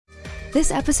This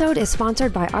episode is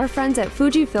sponsored by our friends at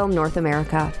Fujifilm North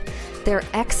America. Their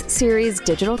X-Series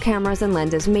digital cameras and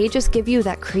lenses may just give you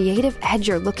that creative edge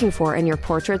you're looking for in your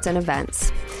portraits and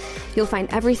events. You'll find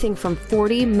everything from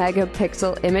 40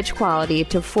 megapixel image quality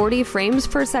to 40 frames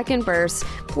per second bursts,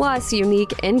 plus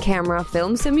unique in-camera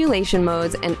film simulation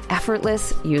modes and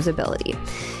effortless usability.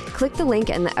 Click the link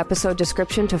in the episode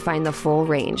description to find the full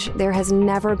range. There has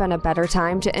never been a better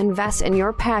time to invest in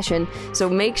your passion, so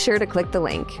make sure to click the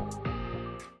link.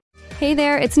 Hey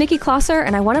there, it's Nikki Klosser,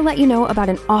 and I want to let you know about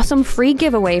an awesome free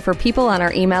giveaway for people on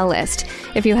our email list.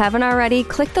 If you haven't already,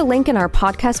 click the link in our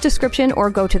podcast description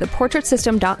or go to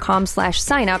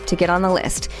theportraitsystem.com/sign-up to get on the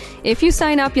list. If you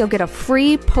sign up, you'll get a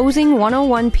free Posing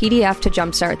 101 PDF to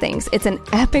jumpstart things. It's an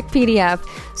epic PDF,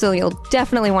 so you'll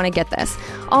definitely want to get this.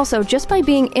 Also, just by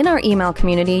being in our email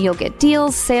community, you'll get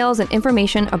deals, sales, and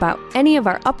information about any of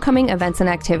our upcoming events and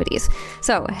activities.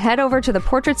 So head over to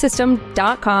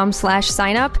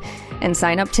theportraitsystem.com/sign-up and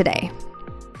sign up today.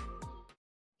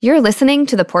 You're listening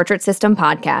to the Portrait System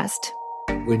podcast.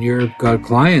 When you've got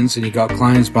clients and you got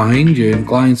clients behind you and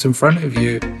clients in front of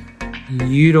you,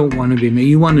 you don't want to be,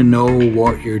 you want to know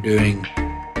what you're doing.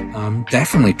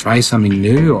 Definitely try something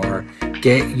new, or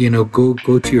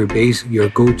go to your base, your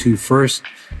go-to first,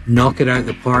 knock it out of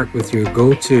the park with your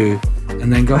go-to,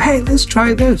 and then go, hey, let's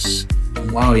try this.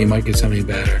 And wow, you might get something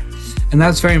better. And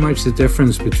that's very much the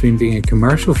difference between being a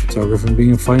commercial photographer and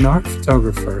being a fine art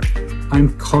photographer.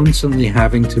 I'm constantly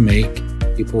having to make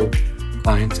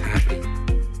clients happy.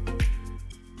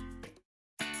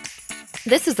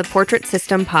 This is the Portrait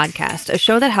System podcast, a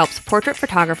show that helps portrait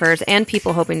photographers and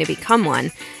people hoping to become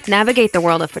one navigate the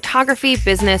world of photography,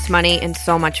 business, money, and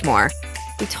so much more.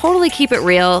 We totally keep it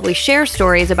real. We share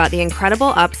stories about the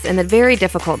incredible ups and the very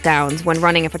difficult downs when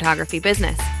running a photography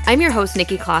business. I'm your host,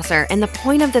 Nikki Klosser, and the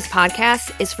point of this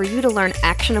podcast is for you to learn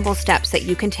actionable steps that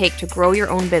you can take to grow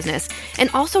your own business and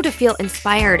also to feel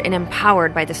inspired and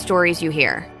empowered by the stories you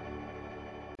hear.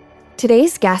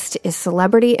 Today's guest is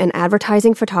celebrity and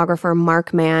advertising photographer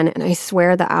Mark Mann, and I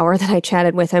swear the hour that I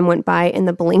chatted with him went by in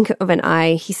the blink of an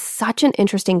eye. He's such an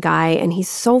interesting guy, and he's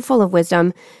so full of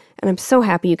wisdom, and I'm so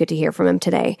happy you get to hear from him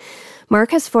today. Mark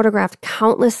has photographed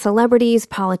countless celebrities,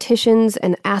 politicians,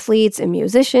 and athletes and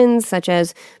musicians such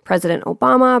as President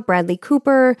Obama, Bradley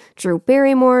Cooper, Drew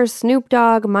Barrymore, Snoop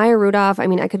Dogg, Maya Rudolph. I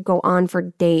mean, I could go on for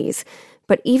days.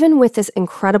 But even with this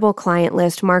incredible client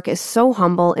list, Mark is so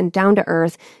humble and down to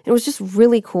earth. It was just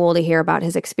really cool to hear about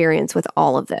his experience with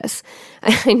all of this.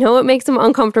 I know it makes him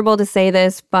uncomfortable to say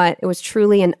this, but it was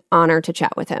truly an honor to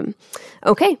chat with him.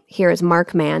 Okay, here is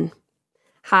Mark Mann.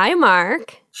 Hi,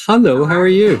 Mark. Hello, how are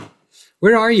you?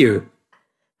 Where are you?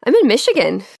 I'm in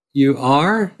Michigan. You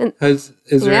are? And,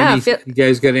 you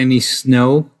guys got any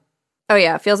snow? Oh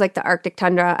yeah, it feels like the Arctic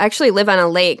tundra. I actually live on a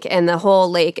lake, and the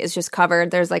whole lake is just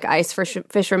covered. There's like ice for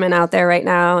fishermen out there right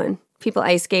now, and people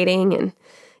ice skating, and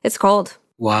it's cold.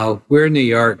 Wow, we're in New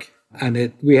York,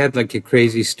 and we had like a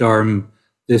crazy storm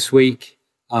this week,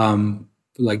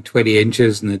 like 20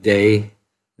 inches in a day.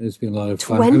 It's been a lot of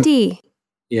fun. 20?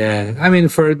 Yeah, I mean,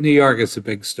 for New York, it's a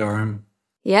big storm.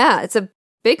 Yeah, it's a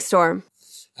big storm.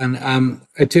 And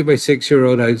I took my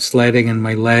 6-year-old out sledding, and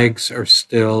my legs are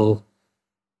still,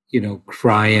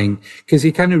 crying, because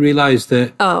he kind of realized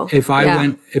that if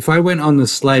I went on the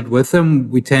sled with him,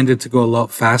 we tended to go a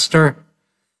lot faster.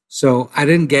 So I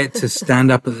didn't get to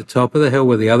stand up at the top of the hill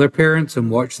with the other parents and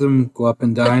watch them go up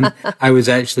and down. I was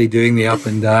actually doing the up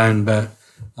and down, but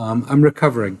I'm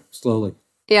recovering slowly.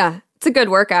 Yeah, it's a good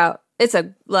workout. It's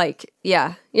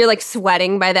you're like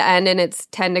sweating by the end, and it's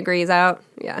 10 degrees out.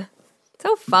 Yeah.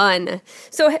 So fun.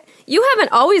 So you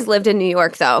haven't always lived in New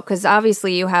York, though, because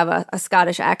obviously you have a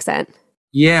Scottish accent.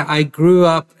 Yeah, I grew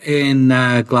up in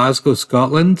Glasgow,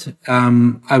 Scotland.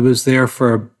 I was there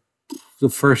for the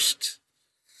first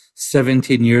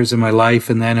 17 years of my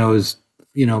life, and then I was,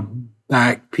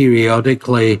 back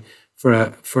periodically for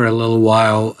a little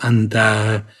while. And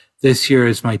this year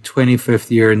is my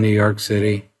 25th year in New York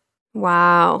City.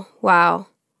 Wow.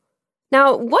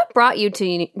 Now, what brought you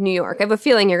to New York? I have a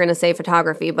feeling you're going to say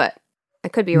photography, but I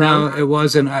could be wrong. No, it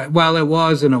wasn't. It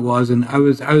was and it wasn't. I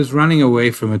was running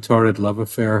away from a torrid love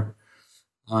affair,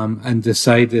 and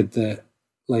decided that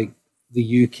like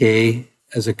the UK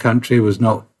as a country was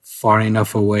not far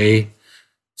enough away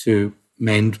to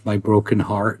mend my broken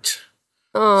heart.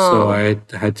 Oh. So I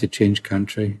had to change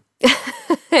country.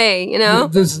 Hey,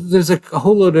 there's a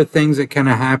whole load of things that kind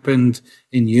of happened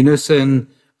in unison,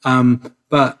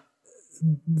 but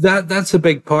that's a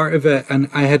big part of it. And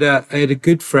I had a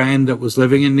good friend that was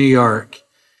living in New York,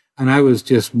 and I was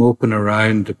just moping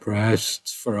around,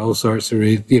 depressed for all sorts of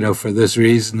for this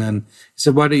reason. And he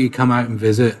said, "Why don't you come out and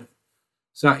visit?"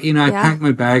 So, I packed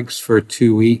my bags for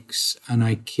 2 weeks and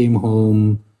I came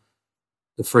home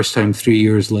the first time 3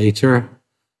 years later.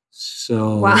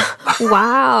 So wow.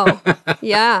 Wow.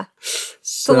 Yeah.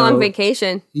 It's a long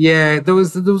vacation. Yeah, there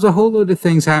was a whole load of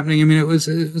things happening. I mean, it was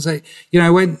like, I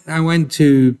went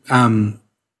to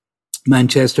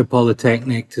Manchester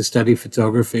Polytechnic to study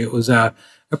photography. It was a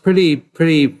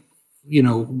pretty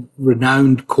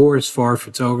renowned course for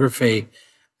photography.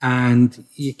 And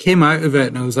you came out of it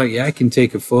and I was like, yeah, I can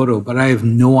take a photo, but I have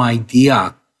no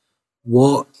idea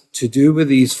what to do with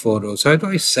these photos. How do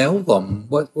I sell them?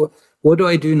 What do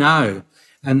I do now?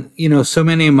 And, so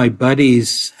many of my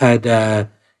buddies had,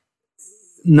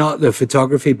 not the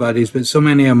photography buddies, but so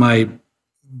many of my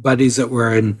buddies that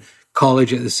were in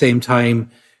college at the same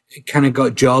time kind of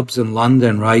got jobs in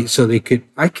London, right? So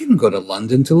I couldn't go to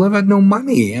London to live. I had no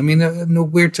money. I mean, I had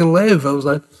nowhere to live. I was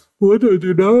like, what do I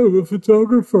do now? I'm a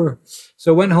photographer.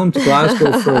 So I went home to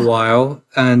Glasgow for a while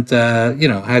and,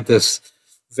 had this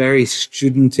very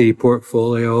studenty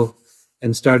portfolio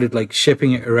and started like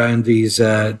shipping it around these,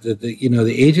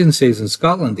 the agencies in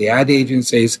Scotland, the ad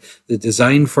agencies, the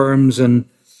design firms. And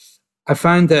I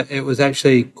found that it was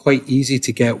actually quite easy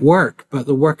to get work, but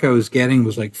the work I was getting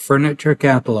was like furniture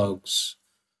catalogs.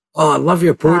 Oh, I love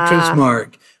your portraits,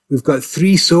 Mark. We've got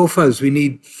 3 sofas we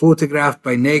need photographed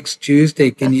by next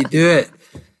Tuesday. Can you do it?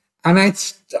 And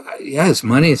it's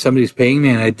money. Somebody's paying me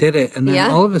and I did it. And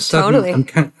then all of a sudden totally.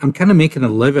 I'm kind of making a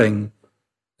living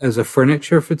as a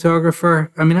furniture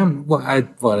photographer. I mean, I'm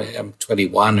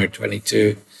 21 or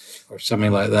 22 or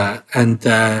something like that.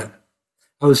 And,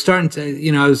 I was starting to,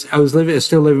 I was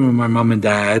still living with my mum and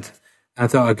dad. I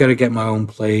thought I got to get my own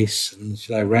place. And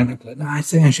should I rent a place? No, I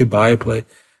think I should buy a place.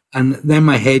 And then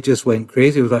my head just went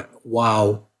crazy. I was like,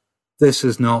 wow, this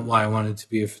is not why I wanted to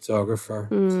be a photographer.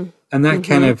 And that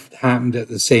kind of happened at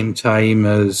the same time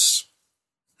as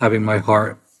having my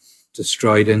heart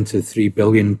destroyed into 3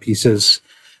 billion pieces.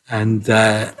 And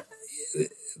this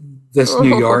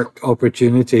New York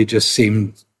opportunity just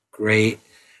seemed great.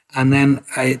 And then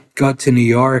I got to New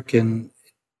York and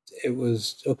it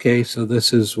was, okay, so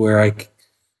this is where I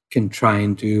can try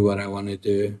and do what I want to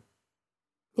do.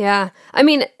 Yeah. I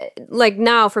mean, like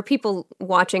now for people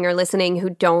watching or listening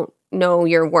who don't know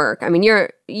your work, I mean,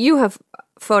 you have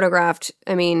photographed,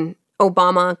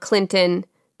 Obama, Clinton,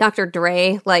 Dr.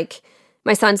 Dre, like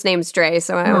my son's name's Dre,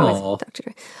 so I always Dr.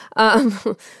 Dre.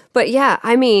 But yeah,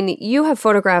 I mean, you have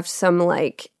photographed some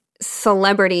like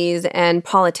celebrities and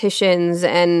politicians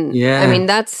and I mean,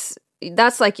 that's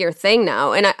like your thing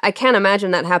now. And I can't imagine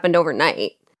that happened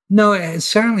overnight. No, it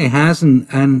certainly hasn't.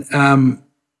 And,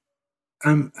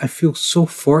 I feel so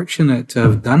fortunate to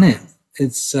have done it.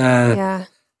 It's,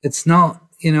 it's not,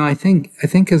 I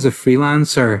think as a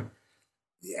freelancer,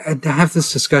 I have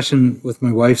this discussion with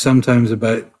my wife sometimes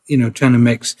about, trying to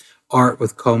mix art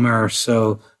with commerce.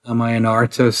 So am I an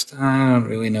artist? I don't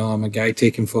really know. I'm a guy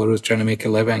taking photos, trying to make a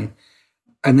living.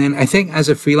 And then I think as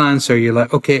a freelancer, you're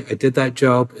like, okay, I did that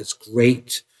job. It's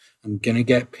great. I'm going to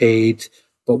get paid.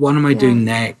 But what am I doing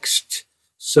next?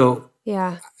 So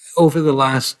over the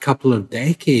last couple of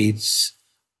decades,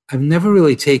 I've never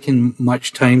really taken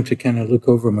much time to kind of look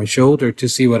over my shoulder to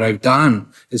see what I've done.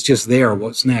 It's just there.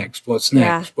 What's next? What's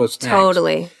next? What's next?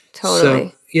 Totally.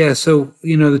 So,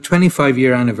 the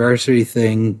 25-year anniversary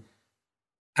thing,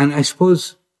 and I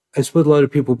suppose a lot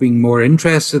of people being more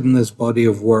interested in this body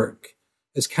of work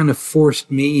has kind of forced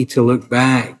me to look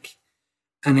back.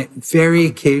 And it very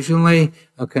occasionally,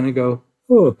 I'll kind of go,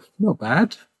 oh, not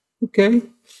bad. Okay.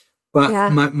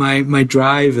 But my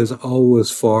drive is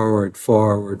always forward.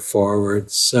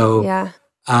 So,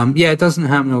 it doesn't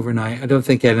happen overnight. I don't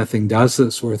think anything does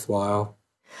that's worthwhile.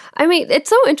 I mean, it's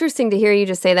so interesting to hear you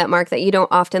just say that, Mark, that you don't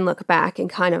often look back and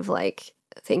kind of like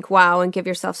think, wow, and give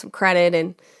yourself some credit.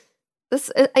 And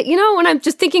this, when I'm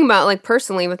just thinking about like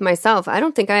personally with myself, I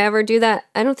don't think I ever do that.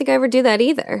 I don't think I ever do that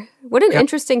either. What an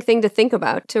interesting thing to think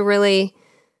about, to really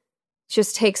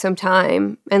just take some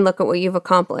time and look at what you've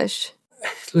accomplished.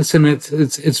 Listen,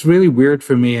 it's really weird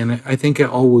for me, and I think it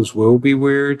always will be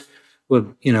weird.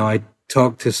 Well, I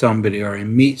talk to somebody or I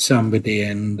meet somebody,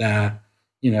 and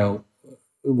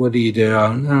what do you do?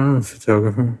 I'm a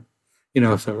photographer.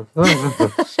 Just one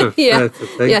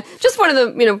of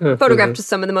the photographed just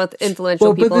some of the most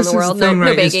influential people in the world. No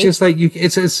biggie. It's just like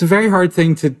it's a very hard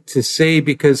thing to say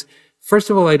because first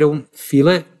of all, I don't feel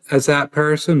it as that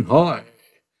person.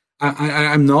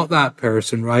 I'm not that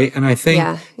person, right? And I think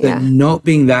that not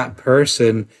being that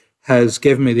person has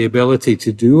given me the ability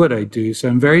to do what I do. So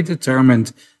I'm very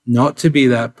determined not to be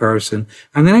that person.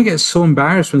 And then I get so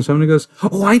embarrassed when somebody goes,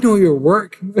 "Oh, I know your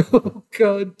work." Oh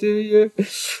God, do you?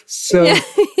 So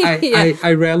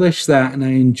I relish that and I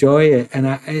enjoy it.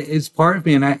 And it's part of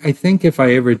me. And I think if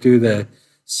I ever do the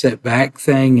sit back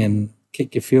thing and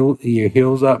kick your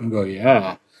heels up and go,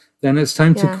 yeah, then it's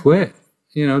time to quit,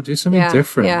 do something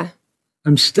different. Yeah.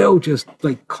 I'm still just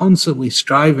like constantly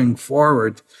striving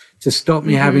forward to stop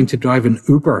me having to drive an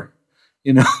Uber,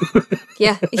 Yeah.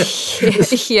 Yeah,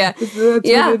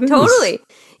 totally.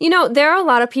 There are a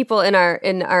lot of people in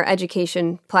our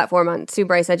education platform on Sue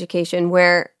Bryce Education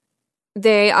where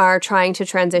they are trying to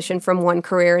transition from one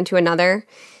career into another.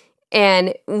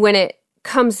 And when it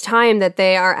comes time that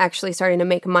they are actually starting to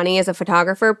make money as a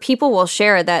photographer, people will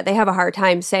share that they have a hard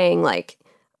time saying like,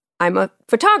 I'm a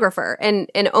photographer and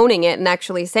owning it and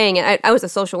actually saying it. I was a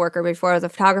social worker before I was a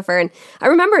photographer. And I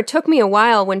remember it took me a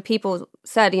while when people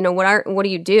said, what do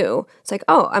you do? It's like,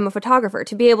 oh, I'm a photographer,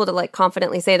 to be able to like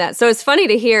confidently say that. So it's funny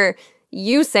to hear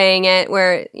you saying it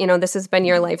where, this has been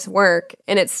your life's work.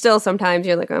 And it's still sometimes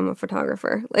you're like, I'm a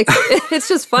photographer. Like, it's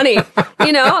just funny,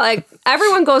 like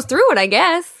everyone goes through it, I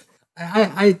guess.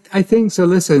 I think so.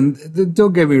 Listen,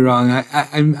 don't get me wrong.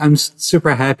 I'm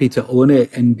super happy to own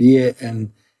it and be it.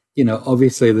 And,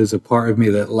 obviously there's a part of me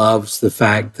that loves the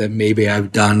fact that maybe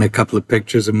I've done a couple of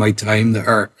pictures in my time that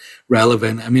are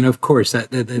relevant. I mean, of course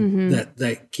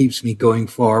that keeps me going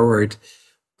forward,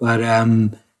 but,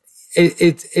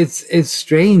 it's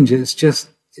strange. It's just,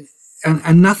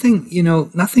 and nothing,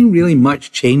 nothing really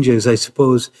much changes, I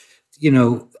suppose,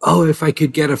 if I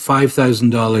could get a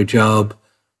 $5,000 job,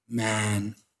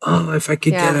 man. Oh, if I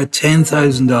could get a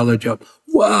 $10,000 job.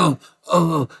 Wow.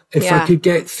 Oh, if I could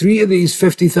get 3 of these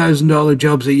 $50,000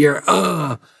 jobs a year.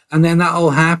 Oh, and then that all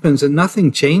happens and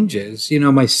nothing changes.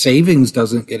 My savings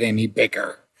doesn't get any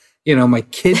bigger. My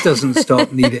kid doesn't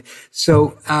stop needing.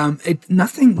 So,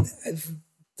 nothing,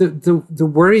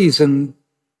 the worries and,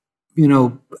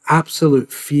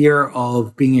 absolute fear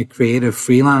of being a creative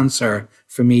freelancer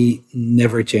for me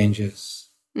never changes.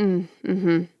 So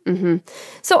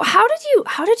how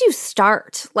did you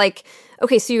start? Like,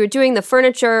 okay, so you were doing the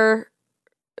furniture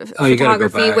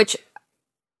photography, which,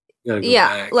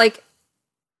 back. Like,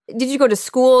 did you go to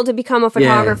school to become a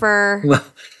photographer?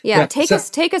 Yeah. Take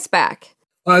us back.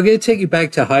 Well, I'm going to take you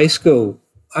back to high school.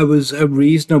 I was a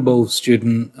reasonable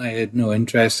student. I had no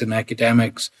interest in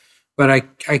academics, but I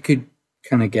could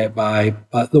kind of get by.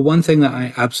 But the one thing that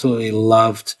I absolutely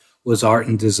loved was art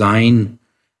and design.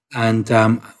 And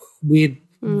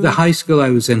the high school I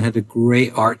was in had a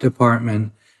great art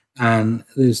department, and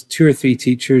there's 2 or 3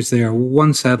 teachers there.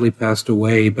 One sadly passed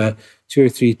away, but 2 or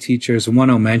 3 teachers, and one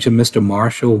I'll mention, Mr.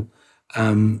 Marshall,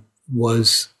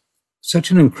 was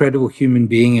such an incredible human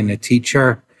being and a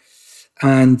teacher.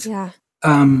 And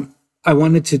I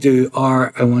wanted to do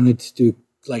art. I wanted to do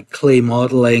like clay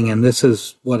modeling, and this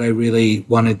is what I really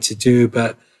wanted to do.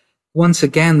 But once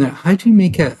again, how do you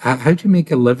make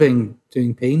a living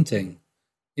doing painting?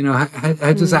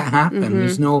 How does that happen?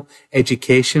 There's no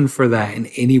education for that in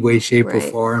any way, shape, or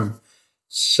form.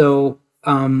 So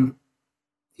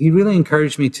he really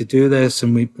encouraged me to do this,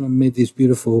 and we made these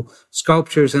beautiful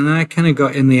sculptures. And then I kind of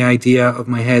got in the idea of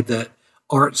my head that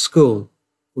art school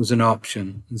was an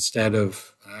option instead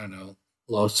of, I don't know,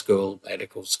 law school,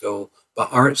 medical school, but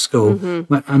art school.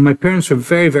 And my parents were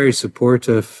very, very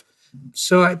supportive.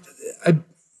 So I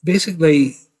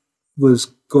basically was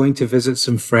going to visit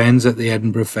some friends at the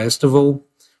Edinburgh Festival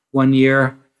one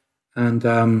year. And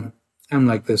I'm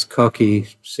like this cocky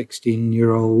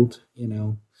 16-year-old,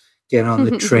 getting on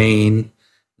the train.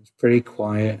 It's pretty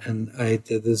quiet. And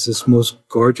there's this most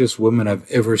gorgeous woman I've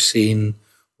ever seen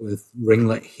with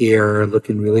ringlet hair,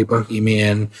 looking really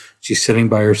bohemian. She's sitting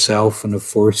by herself in a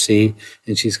 4-seat,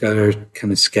 and she's got her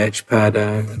kind of sketch pad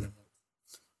out. And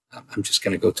I'm just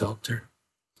going to go talk to her.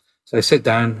 So I sit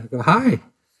down, I go, hi.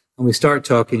 And we start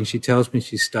talking. She tells me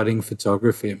she's studying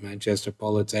photography at Manchester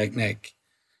Polytechnic.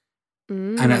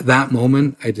 And at that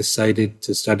moment, I decided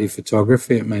to study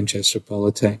photography at Manchester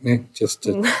Polytechnic just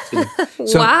to.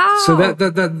 Wow.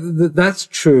 So that's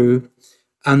true.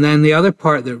 And then the other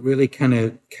part that really kind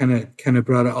of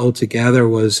brought it all together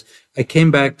was I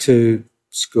came back to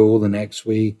school the next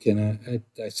week, and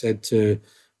I said to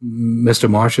Mr.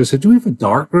 Marshall, I said, "Do we have a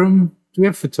dark room? Do we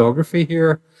have photography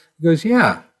here?" He goes,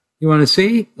 "Yeah. You want to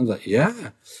see?" I was like,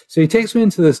 "Yeah." So he takes me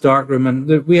into this dark room, and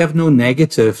we have no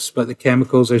negatives, but the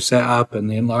chemicals are set up and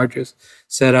the enlarger's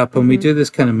set up. And we do this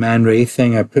kind of Man Ray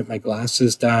thing. I put my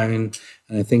glasses down, and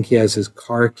I think he has his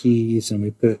car keys, and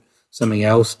we put something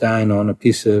else down on a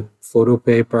piece of photo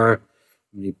paper.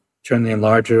 And you turn the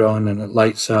enlarger on, and it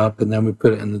lights up, and then we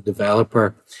put it in the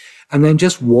developer. And then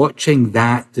just watching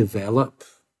that develop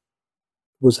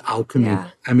was alchemy. Yeah.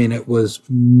 I mean, it was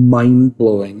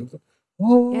mind-blowing.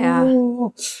 Oh. Yeah.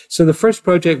 So the first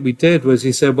project we did was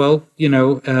he said, well,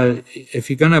 if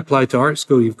you're going to apply to art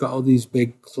school, you've got all these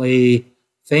big clay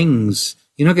things.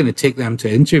 You're not going to take them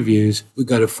to interviews. We've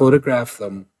got to photograph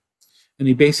them. And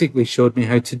he basically showed me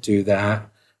how to do that.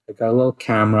 I got a little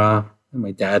camera, and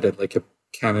my dad had like a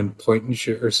Canon point and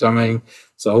shoot or something.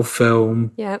 It's all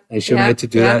film. Yep. I showed me how to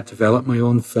do that, develop my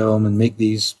own film and make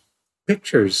these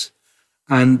pictures.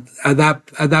 And at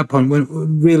that point,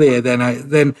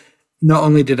 then not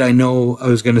only did I know I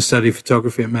was going to study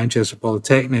photography at Manchester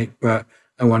Polytechnic, but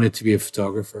I wanted to be a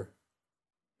photographer.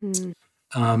 Mm.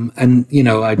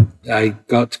 I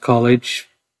got to college,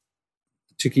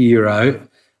 took a year out,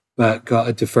 but got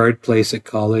a deferred place at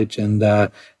college. And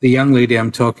the young lady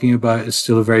I'm talking about is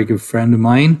still a very good friend of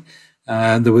mine.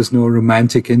 There was no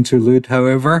romantic interlude,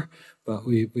 however, but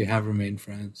we have remained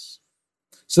friends.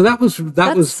 So that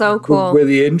was so cool. Where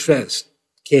the interest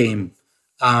came.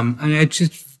 And I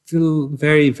just feel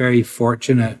very, very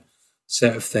fortunate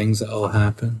set of things that all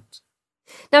happened.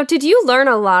 Now, did you learn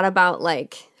a lot about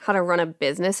like how to run a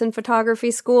business in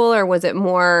photography school, or was it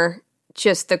more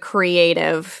just the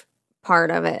creative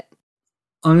part of it?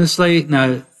 Honestly,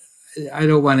 now, I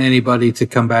don't want anybody to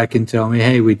come back and tell me,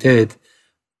 hey, we did.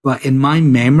 But in my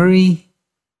memory,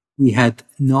 we had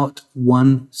not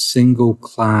one single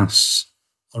class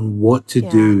on what to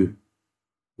do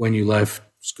when you left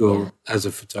school as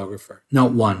a photographer.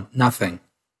 Not one, nothing.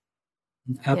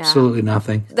 Absolutely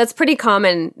nothing. That's pretty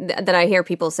common that I hear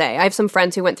people say. I have some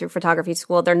friends who went through photography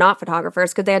school. They're not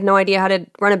photographers because they had no idea how to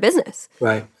run a business.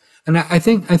 Right. And I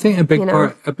think a big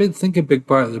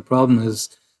part of the problem is,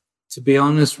 to be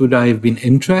honest, would I have been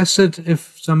interested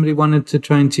if somebody wanted to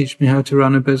try and teach me how to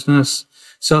run a business?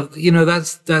 So,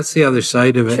 that's the other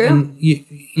side of it. True. And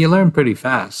you learn pretty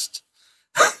fast.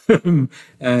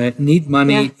 Need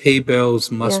money, pay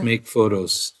bills, must make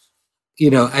photos.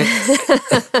 And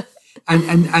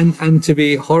to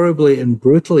be horribly and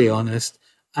brutally honest,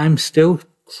 I'm still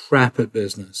crap at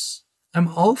business. I'm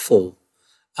awful.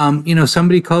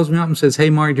 Somebody calls me up and says, hey,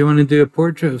 Mark, do you want to do a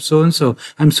portrait of so-and-so?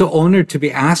 I'm so honored to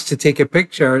be asked to take a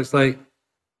picture. It's like,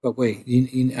 but wait,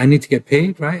 I need to get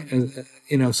paid, right?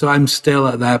 So I'm still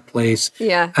at that place.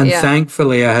 Yeah. And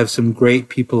thankfully, I have some great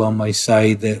people on my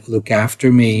side that look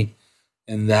after me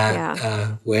in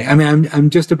that way. I mean, I'm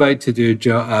just about to do a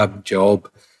job.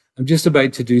 I'm just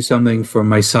about to do something for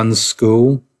my son's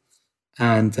school.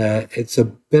 And it's a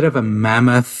bit of a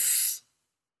mammoth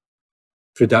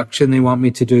production they want me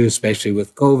to do, especially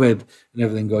with COVID and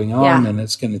everything going on, and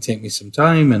it's going to take me some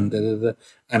time, and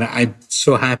I'm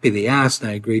so happy they asked,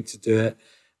 and I agreed to do it.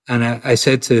 And I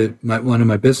said to one of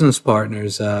my business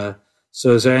partners, so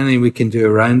is there anything we can do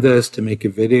around this to make a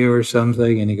video or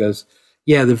something? And he goes,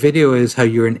 yeah, the video is how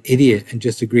you're an idiot and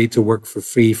just agreed to work for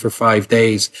free for 5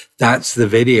 days. That's the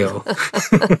video.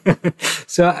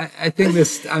 So I think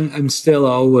I'm still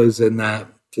always in that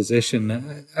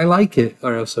position. I like it,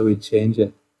 or else I would change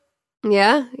it.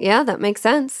 Yeah, that makes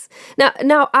sense.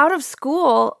 Now out of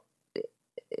school,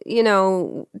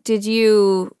 did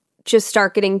you just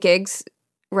start getting gigs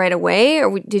right away,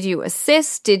 or did you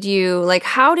assist?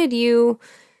 How did you,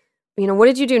 what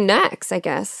did you do next, I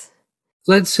guess?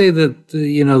 Let's say that,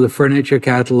 the furniture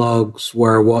catalogs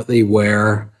were what they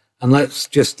were, and let's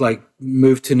just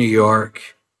move to New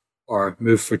York, or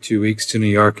move for 2 weeks to New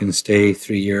York and stay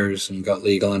 3 years and got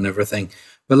legal and everything.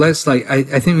 But let's I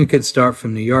think we could start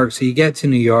from New York. So you get to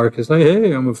New York, it's like,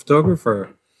 hey, I'm a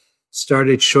photographer.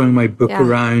 Started showing my book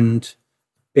around.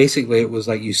 Basically, it was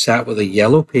like you sat with a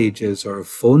Yellow Pages or a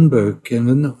phone book, and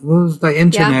then it was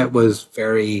internet was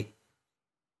very,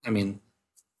 I'm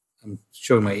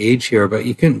showing my age here, but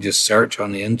you couldn't just search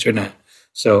on the internet.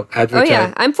 So advertise. Oh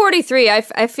yeah, I'm 43.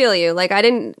 I feel you.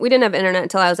 We didn't have internet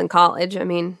until I was in college. I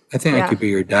think I could be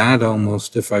your dad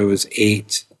almost if I was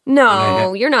 8.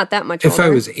 No, you're not that much older. If I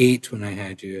was 8 when I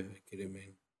had you, I could have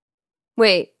been.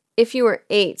 Wait, if you were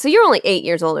 8, so you're only 8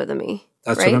 years older than me.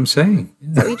 That's right? what I'm saying. Yeah.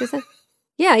 Is that what you just said?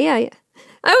 Yeah.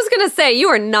 I was gonna say you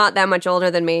are not that much older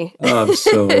than me. Oh, I'm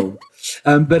so old.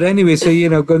 But anyway,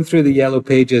 so, going through the Yellow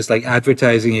Pages,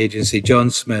 advertising agency,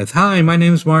 John Smith. Hi, my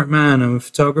name's Mark Mann. I'm a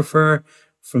photographer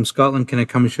from Scotland. Can I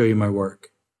come and show you my work?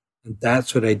 And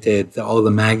that's what I did. All the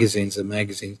magazines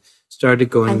started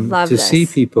going to see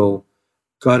people.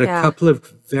 Got a couple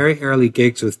of very early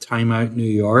gigs with Time Out New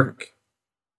York.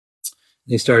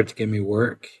 They started to give me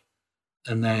work.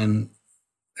 And then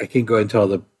I can go into all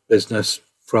the business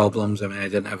problems. I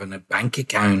didn't have a bank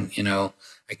account,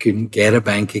 I couldn't get a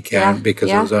bank account because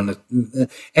I was on a...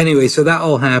 Anyway, so that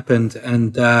all happened.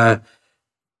 And, but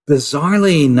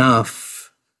bizarrely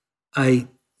enough, I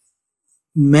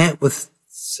met with,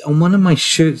 on one of my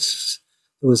shoots,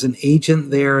 there was an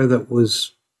agent there that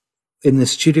was in the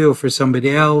studio for somebody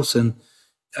else, and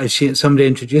somebody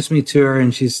introduced me to her,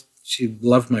 and she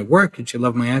loved my work and she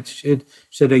loved my attitude.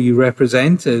 She said, "Are you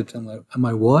represented?" I'm like, "Am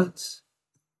I what?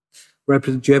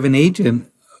 Do you have an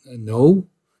agent?" "No."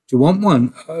 "Do you want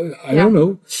one?" I don't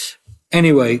know.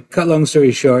 Anyway, cut long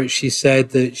story short, she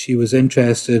said that she was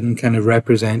interested in kind of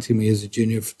representing me as a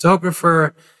junior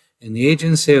photographer in the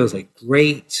agency. I was like,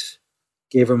 great.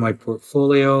 Gave her my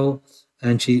portfolio.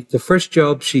 And the first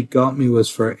job she got me was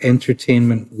for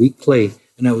Entertainment Weekly.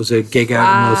 And it was a gig out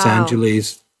in Los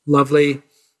Angeles. Lovely.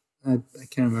 I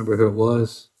can't remember who it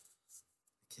was.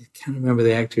 I can't remember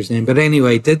the actor's name. But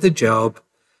anyway, did the job.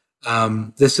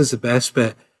 This is the best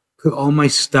bit. Put all my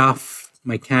stuff,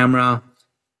 my camera,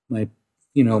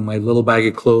 my little bag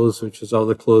of clothes, which was all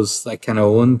the clothes I kind of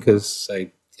own because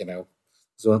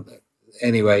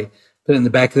anyway, put it in the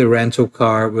back of the rental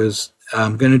car, was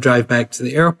going to drive back to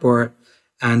the airport.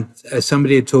 And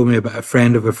somebody had told me about a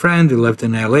friend of a friend who lived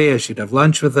in LA. I should have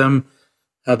lunch with them.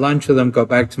 Had lunch with them, got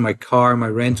back to my car. My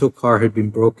rental car had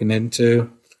been broken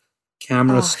into,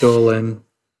 camera stolen,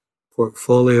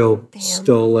 portfolio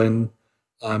stolen.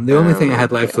 The only thing I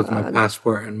had left was my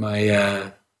passport and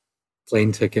my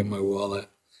plane ticket, my wallet.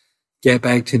 Get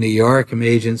back to New York, and my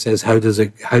agent says, how did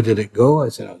it go? I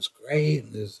said, "It was great.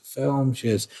 And there's a film." She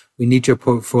says, "We need your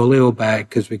portfolio back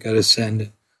because we got to send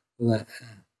it."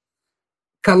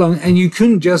 Cut long, and you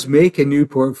couldn't just make a new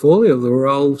portfolio. They were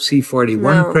all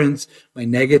C41 prints. My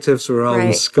negatives were all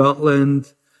in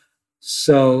Scotland.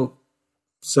 So,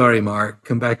 sorry, Mark,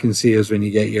 come back and see us when you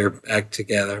get your act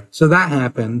together. So that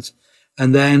happened.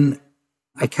 And then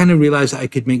I kind of realized I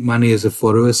could make money as a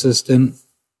photo assistant.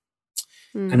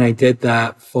 And I did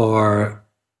that for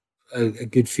a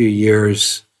good few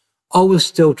years. Always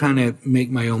still trying to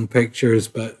make my own pictures,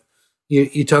 but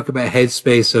you talk about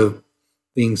headspace of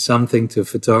being something to a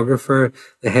photographer.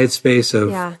 The headspace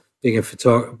of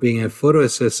being a photo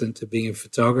assistant to being a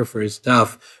photographer is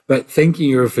tough. But thinking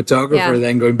you're a photographer,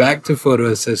 then going back to photo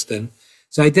assistant.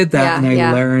 So I did that, and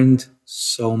I learned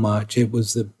so much. It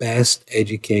was the best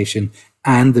education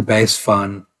and the best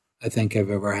fun I think I've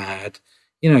ever had.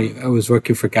 I was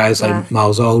working for guys like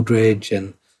Miles Aldridge,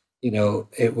 and,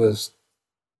 it was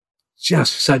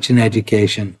just such an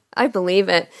education. I believe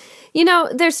it.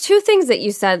 There's two things that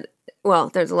you said. Well,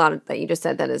 there's a lot that you just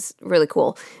said that is really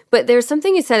cool. But there's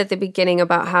something you said at the beginning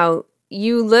about how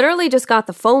you literally just got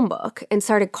the phone book and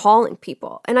started calling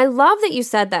people. And I love that you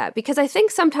said that, because I think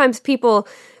sometimes people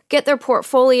get their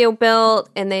portfolio built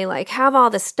and they have all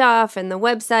the stuff and the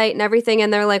website and everything.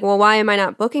 And they're like, well, why am I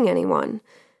not booking anyone?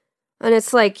 And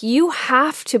it's like, you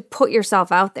have to put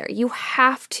yourself out there. You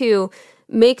have to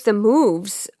make the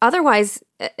moves. Otherwise,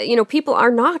 people are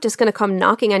not just going to come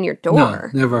knocking on your door.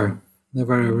 No, never,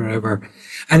 ever, ever.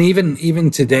 And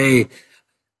even today,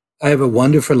 I have a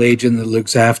wonderful agent that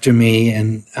looks after me,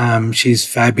 and she's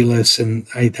fabulous, and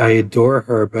I adore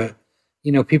her. But,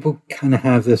 people kind of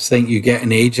have this thing, you get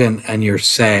an agent and you're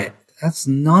set. That's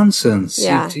nonsense.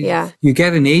 You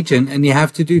get an agent and you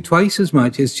have to do twice as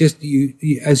much. It's just, you,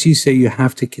 as you say, you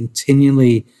have to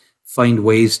continually find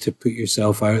ways to put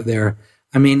yourself out there.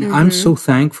 I mean, I'm so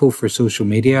thankful for social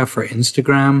media, for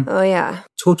Instagram. Oh, yeah.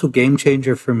 Total game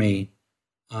changer for me.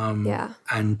 And,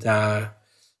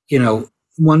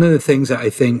 one of the things that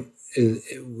I think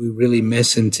we really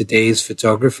miss in today's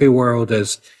photography world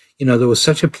is, there was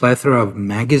such a plethora of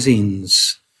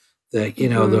magazines that,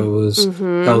 there was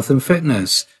health and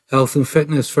fitness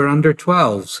for under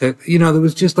 12s. There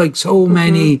was just so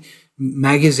many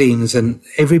magazines, and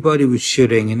everybody was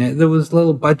shooting, and there was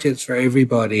little budgets for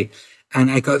everybody.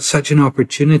 And I got such an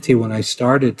opportunity when I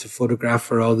started to photograph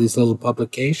for all these little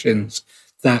publications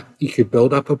that you could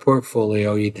build up a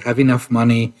portfolio. You'd have enough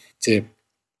money to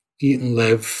eat and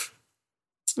live.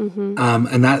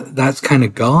 And that's kind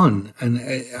of gone. And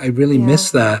I really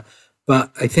miss that.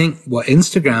 But I think what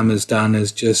Instagram has done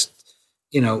is just,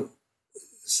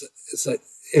 it's like,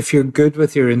 if you're good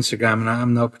with your Instagram, and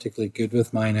I'm not particularly good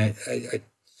with mine, I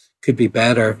could be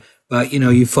better. But,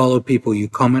 you follow people, you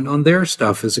comment on their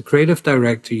stuff. As a creative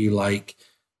director,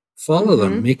 follow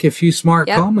them, make a few smart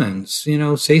comments,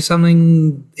 say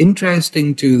something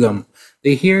interesting to them.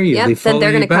 They hear you, they follow you back. Then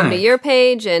they're going to come to your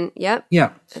page, and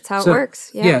that's how it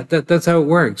works. That's how it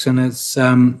works. And it's,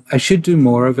 I should do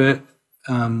more of it.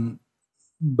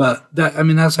 But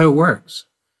that's how it works.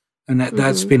 And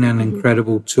that's been an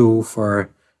incredible tool for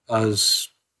us,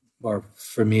 or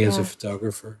for me as a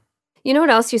photographer. You know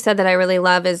what else you said that I really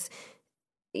love is,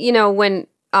 when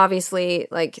obviously,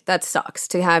 like, that sucks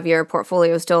to have your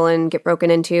portfolio stolen, get broken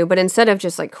into. But instead of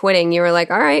just like quitting, you were like,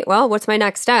 all right, well, what's my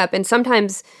next step? And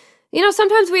sometimes,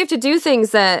 sometimes we have to do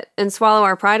things and swallow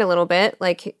our pride a little bit,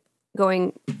 like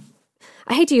going,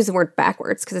 I hate to use the word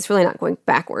backwards because it's really not going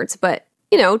backwards, but,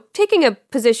 taking a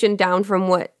position down from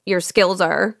what your skills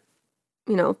are,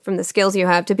 from the skills you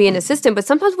have to be an assistant. But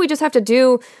sometimes we just have to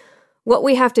do what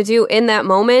we have to do in that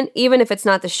moment, even if it's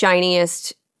not the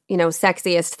shiniest,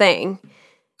 sexiest thing.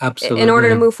 Absolutely. In order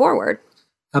to move forward.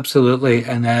 Absolutely.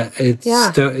 And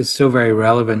it's still very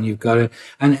relevant. You've got to,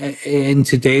 and in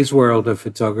today's world of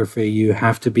photography, you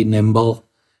have to be nimble.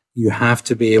 You have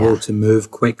to be able to move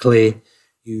quickly.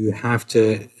 You have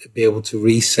to be able to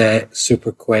reset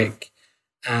super quick.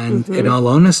 And in all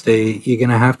honesty, you're going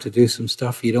to have to do some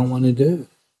stuff you don't want to do.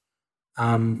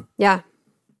 Yeah.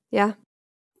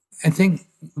 I think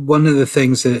one of the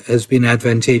things that has been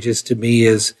advantageous to me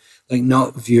is like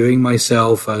not viewing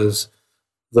myself as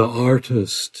the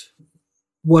artist.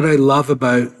 What I love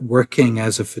about working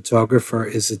as a photographer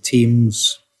is the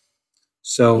teams.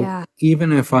 So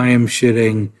even if I am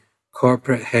shooting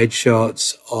corporate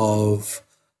headshots of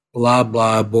blah,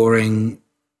 blah, boring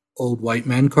old white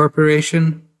men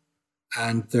corporation,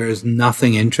 and there is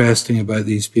nothing interesting about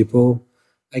these people,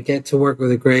 I get to work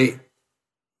with a great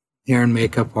hair and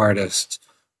makeup artist.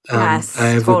 I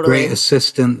have a great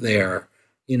assistant there.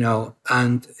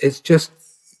 And it's just,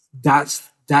 that's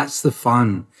the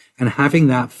fun. And having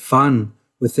that fun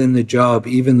within the job,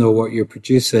 even though what you're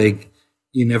producing,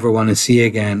 you never want to see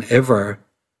again, ever.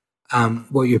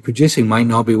 What you're producing might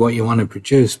not be what you want to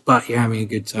produce, but you're having a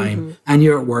good time and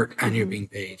you're at work and you're being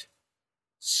paid.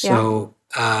 So,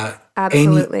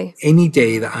 absolutely. Any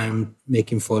day that I'm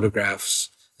making photographs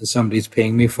and somebody's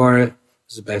paying me for it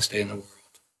is the best day in the world.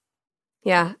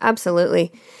 Yeah,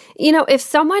 absolutely. If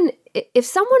someone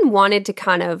wanted to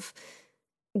kind of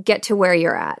get to where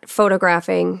you're at,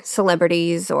 photographing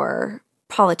celebrities or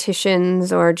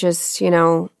politicians or just,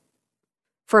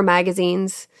 for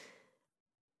magazines,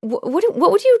 what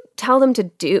would you tell them to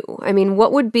do? I mean,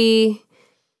 what would be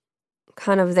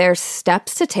kind of their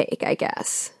steps to take, I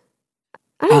guess?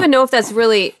 I don't even know if that's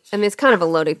really, it's kind of a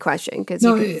loaded question.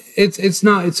 It's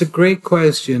not. It's a great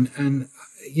question. And,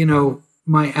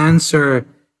 my answer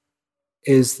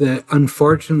is that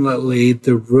unfortunately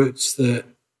the routes that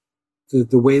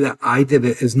the way that I did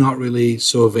it is not really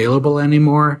so available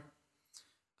anymore.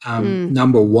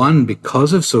 Number one,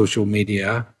 because of social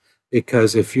media,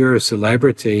 because if you're a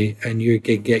celebrity and you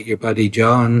can get your buddy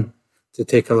John to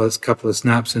take a couple of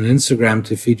snaps on Instagram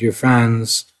to feed your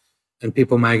fans and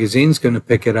People Magazine's going to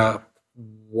pick it up,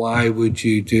 why would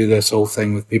you do this whole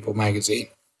thing with People Magazine?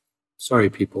 Sorry,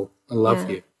 People. I love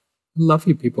you. I love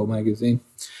you, People Magazine.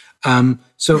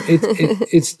 So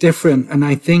it's different. And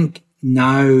I think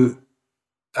now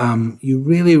you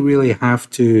really, really have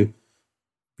to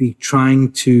be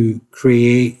trying to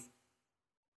create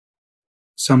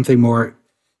something more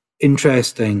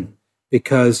interesting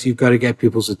because you've got to get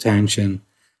people's attention.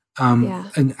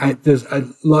 And there's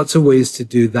lots of ways to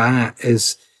do that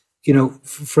is,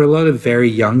 for a lot of very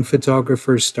young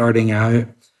photographers starting out,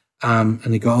 and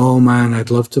they go, oh man,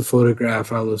 I'd love to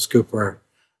photograph Alice Cooper.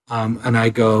 And I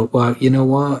go, well, you know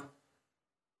what?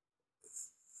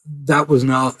 That was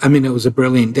not, it was a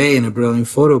brilliant day and a brilliant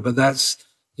photo, but that's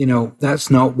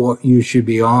not what you should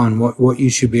be on. What you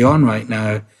should be on right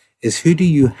now is who do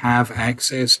you have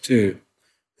access to?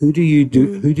 Who do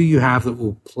you have that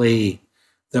will play,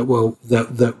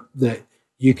 that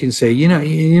you can say,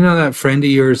 that friend of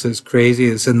yours that's crazy,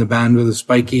 that's in the band with the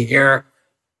spiky hair,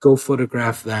 go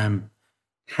photograph them.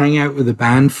 Hang out with the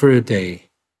band for a day,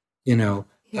 go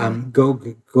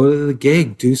to the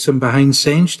gig, do some behind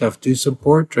scene stuff, do some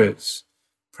portraits,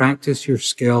 practice your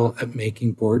skill at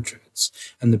making portraits.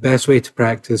 And the best way to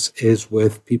practice is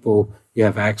with people you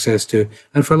have access to.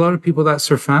 And for a lot of people, that's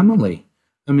their family.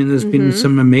 There's been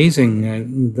some amazing, I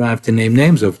don't have to name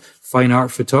names of fine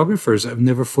art photographers that have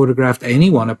never photographed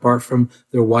anyone apart from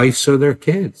their wives or their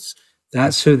kids.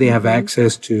 That's who they have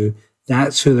access to.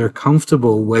 That's who they're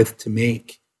comfortable with to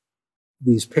make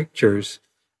these pictures.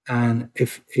 And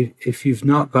if you've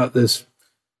not got this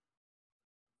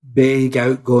big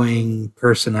outgoing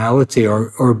personality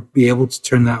or be able to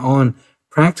turn that on,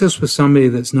 practice with somebody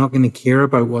that's not going to care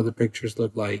about what the pictures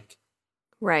look like.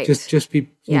 Right. Just be,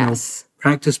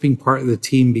 practice being part of the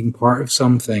team, being part of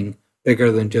something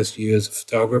bigger than just you as a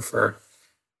photographer.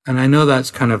 And I know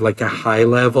that's kind of like a high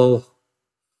level,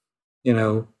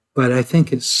 but I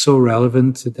think it's so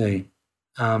relevant today.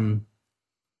 And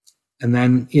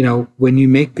then, when you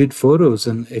make good photos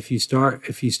and if you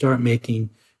start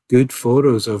making good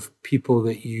photos of people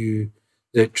that you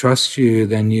that trust you,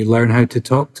 then you learn how to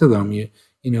talk to them. You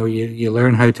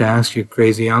learn how to ask your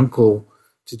crazy uncle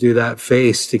to do that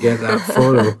face to get that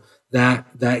photo.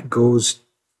 That goes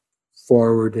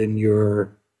forward in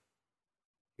your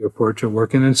portrait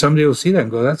work, and then somebody will see that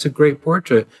and go, "That's a great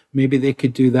portrait. Maybe they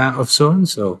could do that of so and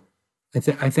so." I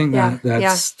think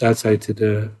that's how to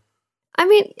do it. I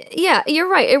mean, yeah, you're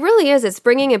right. It really is. It's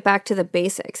bringing it back to the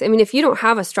basics. I mean, if you don't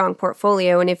have a strong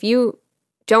portfolio and if you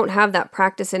don't have that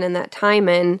practice in and that time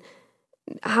in,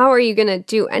 how are you going to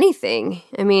do anything?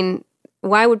 I mean,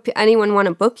 why would anyone want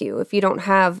to book you if you don't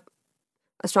have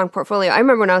a strong portfolio? I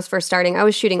remember when I was first starting, I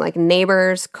was shooting like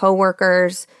neighbors,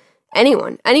 coworkers,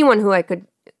 anyone who I could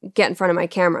get in front of my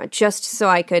camera just so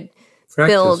I could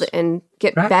build and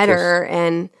get better.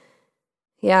 And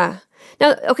yeah.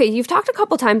 Now, okay, you've talked a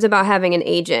couple times about having an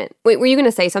agent. Wait, were you going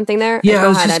to say something there? Yeah,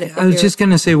 I was just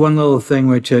going to say one little thing,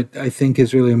 which I think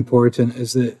is really important,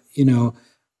 is that,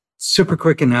 super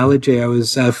quick analogy. I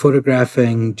was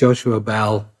photographing Joshua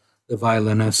Bell, the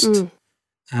violinist,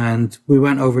 and we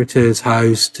went over to his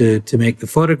house to make the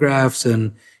photographs,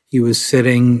 and he was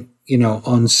sitting,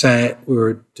 on set. We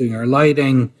were doing our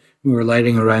lighting. We were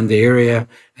lighting around the area,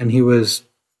 and he was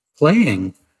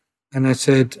playing. And I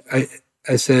said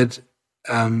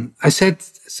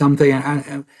something,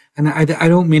 and I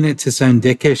don't mean it to sound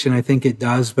dickish, and I think it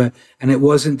does, and it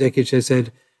wasn't dickish. I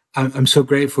said, I'm so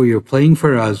grateful you're playing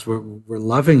for us. We're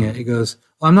loving it. He goes,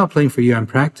 "Well, I'm not playing for you. I'm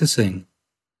practicing."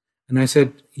 And I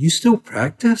said, "You still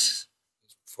practice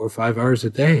 4 or 5 hours a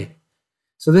day?"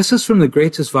 So this is from the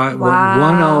greatest,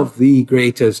 one of the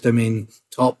greatest,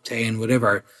 top 10,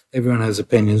 whatever. Everyone has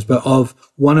opinions, but of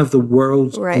one of the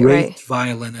world's great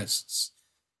violinists.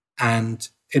 And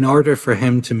in order for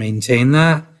him to maintain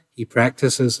that, he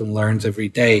practices and learns every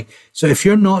day. So if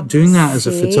you're not doing that as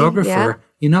a photographer,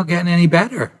 you're not getting any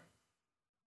better.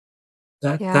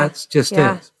 That's just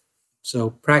it. So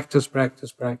practice.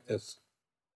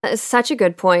 That is such a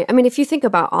good point. I mean, if you think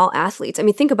about all athletes,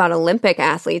 think about Olympic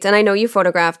athletes. And I know you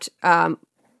photographed, who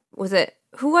was it?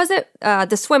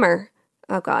 The swimmer.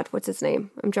 Oh God, what's his name?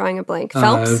 I'm drawing a blank.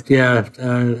 Phelps?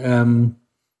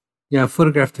 I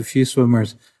photographed a few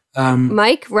swimmers.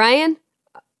 Ryan?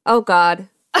 Oh God.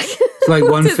 It's like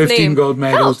 115 gold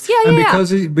medals.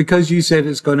 Phelps. And because you said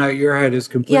it's gone out your head, it's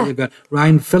completely gone.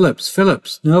 Ryan Phillips.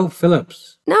 No,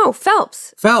 Phillips. Michael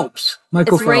Phelps.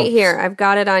 It's right here. I've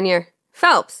got it on your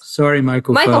Phelps. Sorry,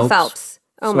 Michael Phelps.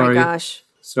 Oh my gosh.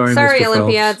 Sorry, Mr.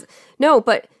 Olympiads. Phelps. No,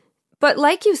 but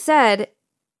like you said,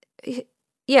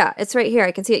 yeah, it's right here.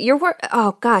 I can see it. Your work.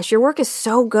 Oh gosh, your work is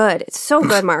so good. It's so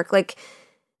good, Mark. Like,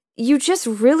 you just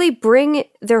really bring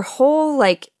their whole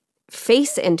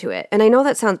face into it. And I know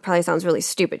that probably sounds really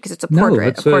stupid because it's a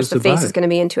portrait. Of course, the face is going to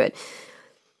be into it.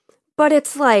 But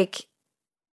it's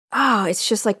it's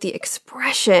just like the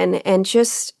expression and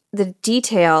just the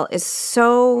detail is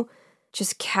so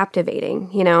just captivating,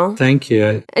 Thank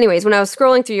you. Anyways, when I was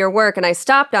scrolling through your work and I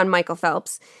stopped on Michael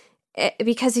Phelps,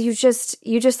 because you just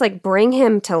bring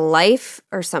him to life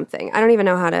or something. I don't even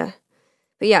know how to.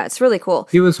 But yeah, it's really cool.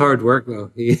 He was hard work,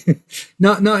 though. He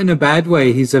not in a bad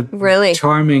way. He's a really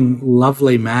charming,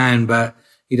 lovely man, but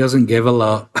he doesn't give a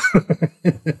lot.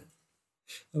 It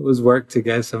was work to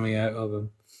get something out of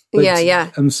him. But yeah.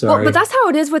 I'm sorry. Well, but that's how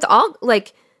it is with all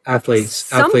athletes.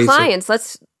 Some clients.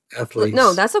 Athletes.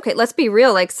 No, that's okay. Let's be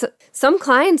real. Some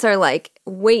clients are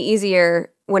way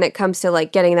easier when it comes to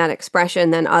getting that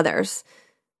expression than others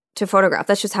to photograph.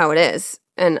 That's just how it is.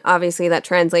 And obviously that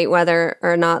translates whether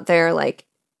or not they're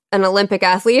an Olympic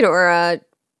athlete or a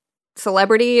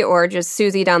celebrity or just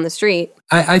Susie down the street.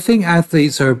 I think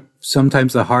athletes are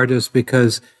sometimes the hardest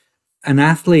because an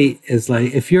athlete is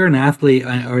if you're an athlete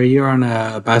or you're on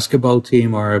a basketball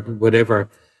team or whatever,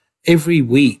 every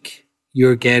week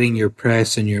you're getting your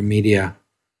press and your media.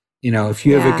 If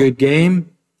you have a good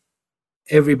game,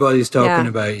 everybody's talking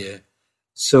about you.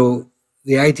 So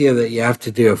the idea that you have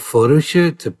to do a photo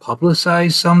shoot to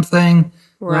publicize something,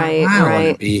 I don't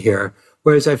want to be here.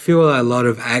 Whereas I feel a lot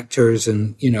of actors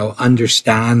and,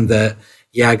 understand that,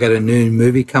 I got a new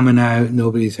movie coming out.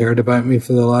 Nobody's heard about me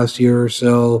for the last year or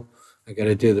so. I got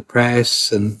to do the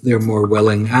press, and they're more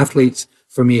willing. Athletes,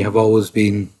 for me, have always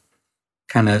been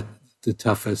kind of the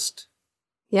toughest.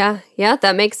 Yeah,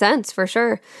 that makes sense for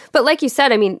sure. But like you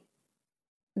said,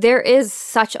 there is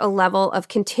such a level of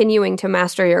continuing to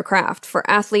master your craft for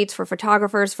athletes, for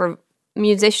photographers, for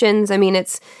musicians.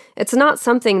 It's not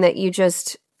something that you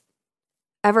just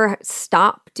ever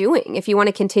stop doing if you want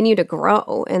to continue to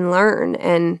grow and learn.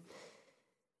 And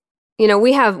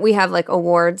we have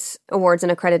awards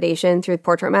and accreditation through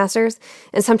Portrait Masters,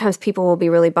 and sometimes people will be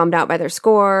really bummed out by their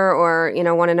score or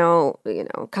want to know,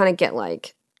 kind of get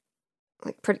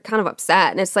like pretty kind of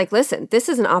upset. And it's like, listen, this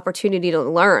is an opportunity to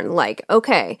learn. Like,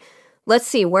 okay, let's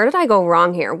see, where did I go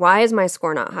wrong here? Why is my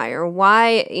score not higher?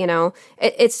 Why,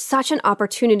 it's such an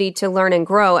opportunity to learn and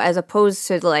grow as opposed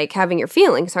to like having your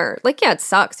feelings hurt. Like, yeah, it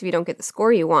sucks if you don't get the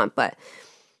score you want, but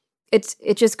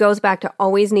it just goes back to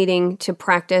always needing to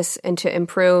practice and to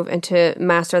improve and to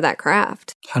master that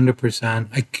craft. 100%.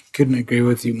 I couldn't agree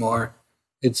with you more.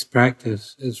 It's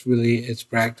practice. It's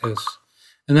practice.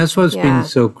 And that's what's been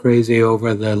so crazy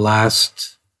over the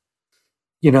last,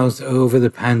 over the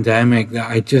pandemic, that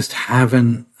I just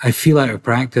I feel out of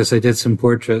practice. I did some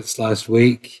portraits last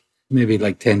week, maybe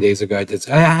like 10 days ago.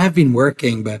 I have been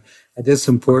working, but I did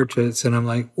some portraits and I'm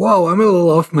like, whoa, I'm a little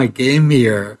off my game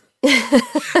here.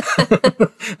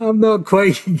 I'm not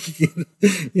quite,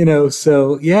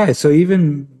 so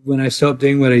even when I stopped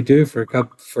doing what I do for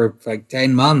like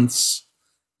 10 months,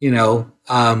 although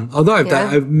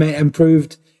I've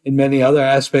improved in many other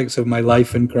aspects of my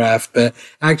life and craft, but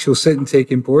actual sitting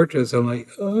taking portraits, I'm like,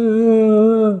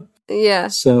 yeah.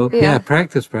 So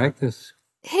practice.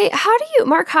 Hey,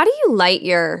 Mark, how do you light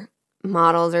your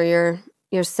models or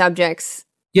your subjects?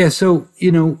 Yeah, so,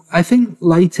 I think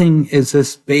lighting is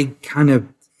this big kind of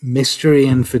mystery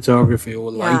in photography, or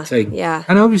lighting. Yeah.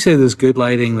 And obviously there's good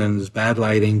lighting, then there's bad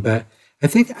lighting, but I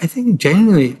think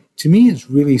genuinely, to me, it's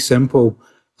really simple.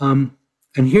 And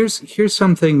here's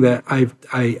something that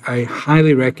I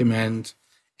highly recommend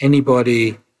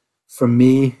anybody from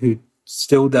me who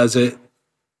still does it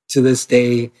to this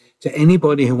day, to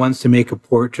anybody who wants to make a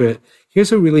portrait.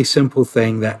 Here's a really simple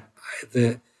thing that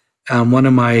one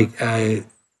of my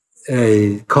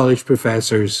college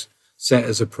professors set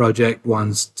as a project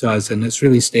once to us, and it's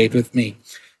really stayed with me.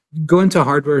 Go into a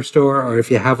hardware store, or if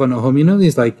you have one at home,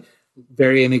 these like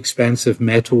very inexpensive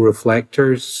metal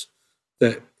reflectors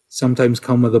that sometimes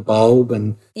come with a bulb,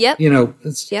 and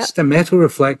it's just a metal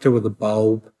reflector with a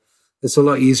bulb. It's a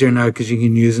lot easier now because you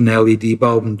can use an LED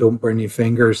bulb and don't burn your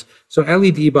fingers. So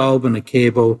LED bulb and a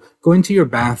cable. Go into your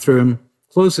bathroom,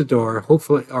 close the door,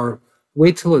 hopefully, or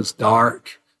wait till it's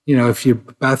dark. If your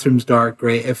bathroom's dark,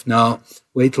 great. If not,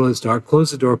 wait till it's dark,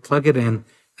 close the door, plug it in,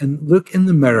 and look in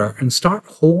the mirror and start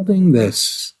holding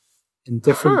this in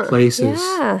different places.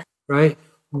 Yeah. Right?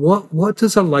 What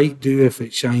does a light do if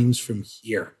it shines from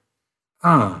here?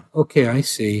 Okay, I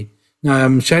see. Now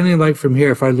I'm shining a light from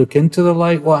here. If I look into the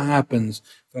light, what happens?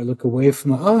 If I look away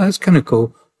from it, that's kind of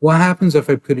cool. What happens if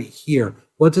I put it here?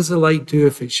 What does the light do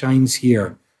if it shines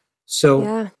here?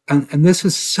 So, and this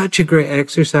is such a great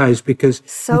exercise because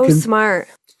smart.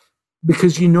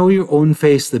 Because you know your own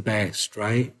face the best,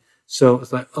 right? So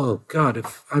it's like, oh God,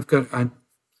 if I've got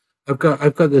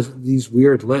these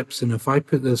weird lips, and if I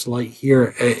put this light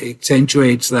here, it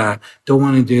accentuates that. Don't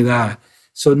want to do that.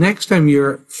 So next time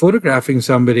you're photographing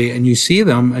somebody and you see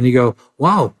them and you go,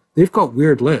 wow, they've got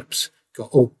weird lips. Go,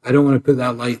 oh, I don't want to put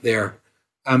that light there.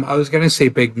 I was going to say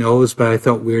big nose, but I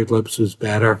thought weird lips was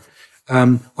better.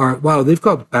 Or, wow, they've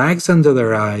got bags under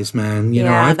their eyes, man.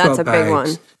 I've that's got a bags. big one.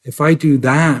 If I do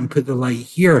that and put the light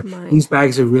here, these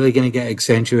bags are really going to get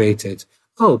accentuated.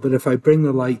 Oh, but if I bring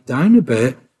the light down a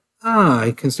bit,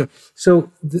 I can start.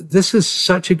 So this is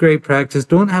such a great practice.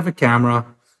 Don't have a camera.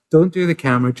 Don't do the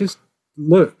camera. Just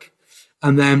look.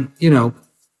 And then,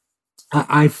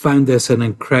 I found this an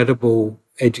incredible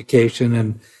education.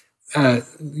 And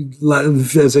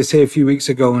as I say, a few weeks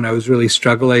ago when I was really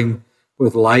struggling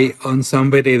with light on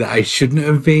somebody that I shouldn't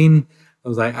have been, I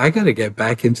was like, I got to get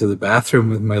back into the bathroom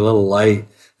with my little light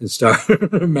and start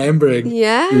remembering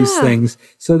these things.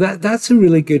 So that's a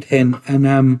really good hint.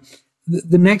 And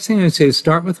the next thing I would say is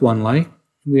start with one light.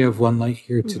 We have one light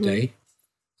here today.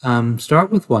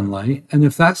 Start with one light. And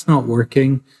if that's not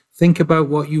working, think about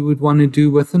what you would want to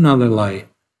do with another light.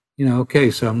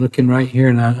 Okay, so I'm looking right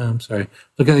here now. I'm sorry.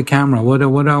 Look at the camera. What do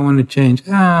I want to change?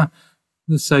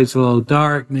 This side's a little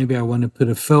dark. Maybe I want to put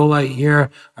a fill light here,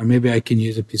 or maybe I can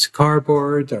use a piece of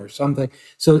cardboard or something.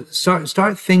 So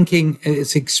start thinking.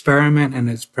 It's experiment and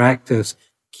it's practice.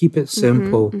 Keep it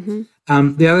simple.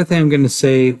 The other thing I'm going to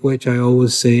say, which I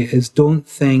always say, is don't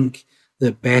think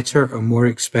that better or more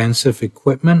expensive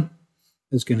equipment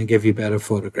is going to give you better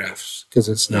photographs, because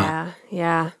it's not.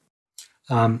 Yeah.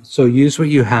 So use what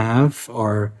you have,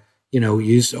 or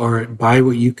use or buy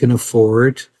what you can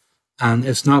afford, and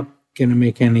it's not going to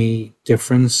make any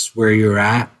difference where you're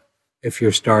at if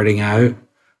you're starting out.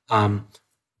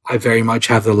 I very much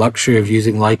have the luxury of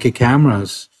using Leica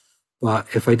cameras, but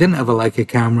if I didn't have a Leica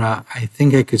camera, I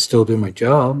think I could still do my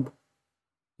job,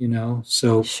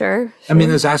 so sure. I mean,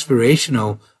 there's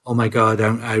aspirational, oh my God,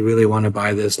 I really want to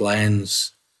buy this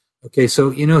lens. Okay,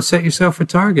 so set yourself a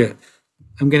target.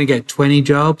 I'm going to get 20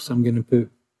 jobs. I'm going to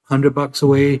put $100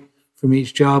 away from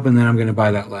each job, and then I'm going to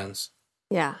buy that lens.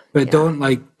 Yeah. But don't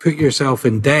like put yourself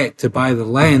in debt to buy the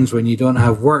lens when you don't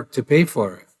have work to pay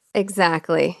for it.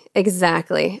 Exactly.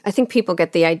 I think people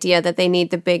get the idea that they need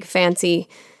the big fancy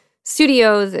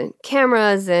studios and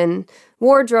cameras and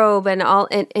wardrobe and all,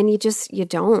 and you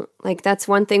don't. Like, that's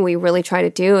one thing we really try to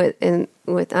do on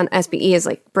SBE is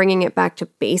like bringing it back to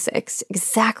basics.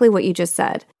 Exactly what you just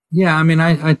said. Yeah, I mean,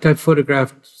 I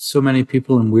photographed so many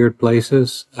people in weird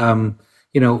places. One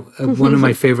of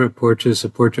my favorite portraits is a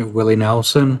portrait of Willie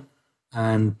Nelson,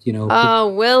 and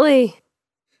oh, Willie.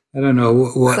 I don't know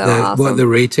what awesome. the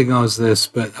rating was this,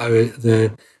 but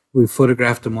we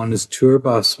photographed him on his tour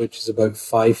bus, which is about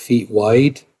 5 feet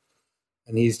wide,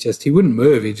 and he wouldn't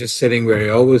move. He's just sitting where he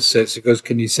always sits. He goes,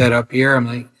 "Can you set up here?" I'm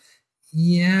like,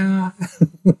 "Yeah,"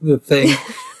 the thing,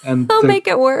 and I'll make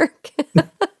it work.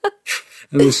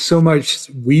 And there's so much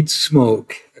weed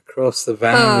smoke across the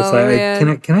van. Oh, it's like,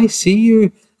 man. can I see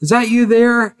you? Is that you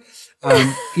there?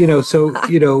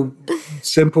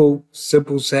 Simple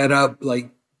setup, like,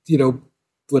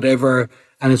 whatever.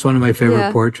 And it's one of my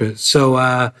favorite portraits. So,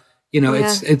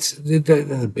 it's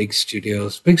the big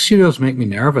studios. Big studios make me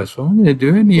nervous. What am I going to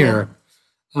do in here?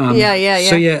 So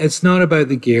it's not about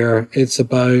the gear. It's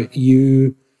about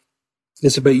you.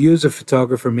 It's about you as a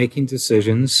photographer making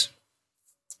decisions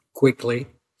quickly.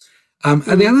 And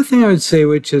the other thing I would say,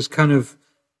 which is kind of,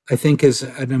 I think is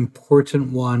an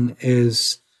important one,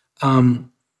 is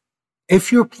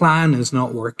if your plan is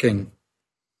not working.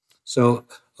 So,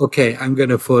 okay, I'm going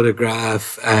to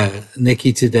photograph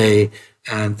Nikki today,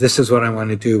 and this is what I want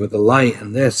to do with the light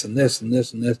and this and this and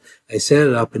this and this. I set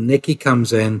it up, and Nikki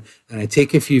comes in, and I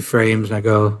take a few frames, and I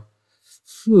go,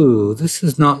 "Ooh, this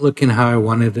is not looking how I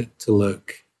wanted it to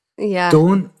look." Yeah.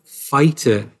 Don't fight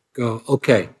it. Go,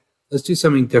 okay, let's do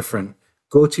something different.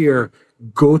 Go to your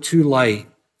go-to light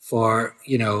for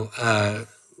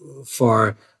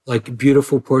like a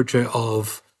beautiful portrait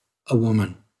of a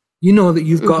woman. You know that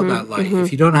you've got that light.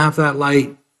 If you don't have that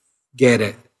light, get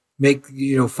it.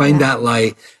 Find that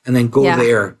light and then go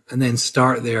there and then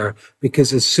start there.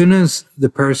 Because as soon as the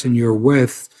person you're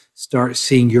with starts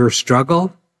seeing your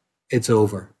struggle, it's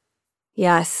over.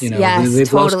 Yes. They've totally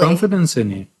lost confidence in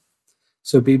you.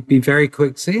 So be very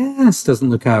quick to say, this doesn't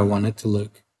look how I want it to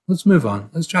look. Let's move on.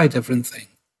 Let's try a different thing.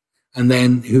 And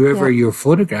then whoever you're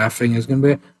photographing is going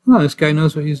to be, this guy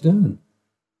knows what he's doing.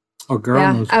 Or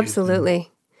girl knows what absolutely. he's doing.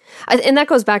 And that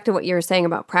goes back to what you were saying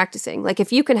about practicing. Like,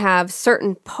 if you can have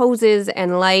certain poses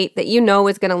and light that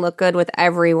is going to look good with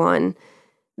everyone,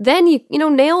 then you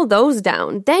nail those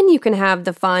down. Then you can have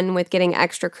the fun with getting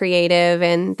extra creative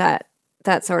and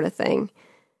that sort of thing.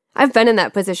 I've been in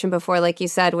that position before, like you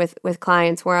said, with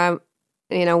clients where I,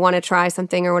 want to try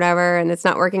something or whatever, and it's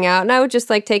not working out. And I would just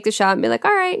like take the shot and be like,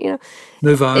 all right,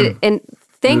 move on. And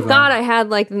thank God I had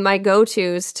like my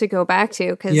go-tos to go back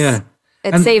to, because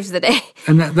it saves the day.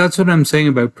 And that's what I'm saying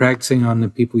about practicing on the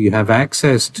people you have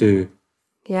access to.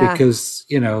 Yeah. Because,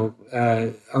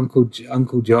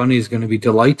 Uncle Johnny is going to be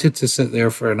delighted to sit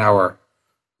there for an hour,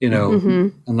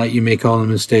 and let you make all the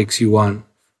mistakes you want.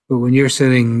 But when you're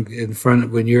sitting in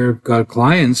front, when you've got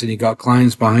clients and you got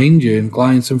clients behind you and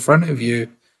clients in front of you,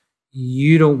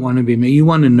 you don't want to you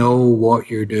want to know what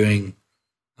you're doing.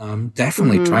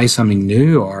 Definitely try something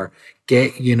new, or go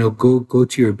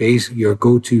to your base, your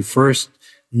go-to first,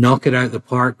 knock it out the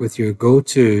park with your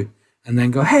go-to, and then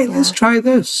go, hey, let's try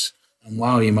this. And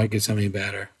wow, you might get something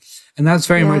better. And that's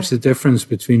very much the difference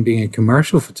between being a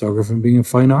commercial photographer and being a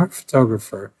fine art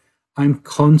photographer. I'm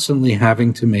constantly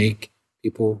having to make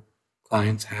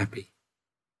clients happy.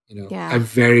 I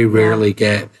very rarely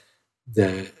get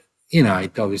I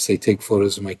obviously take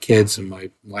photos of my kids and my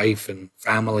wife and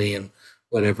family and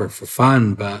whatever for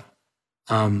fun, but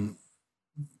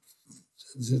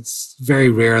it's very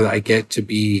rare that I get to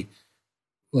be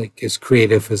like as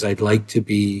creative as I'd like to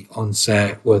be on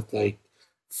set with like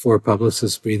 4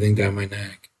 publicists breathing down my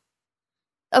neck.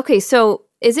 Okay, so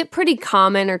is it pretty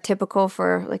common or typical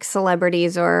for like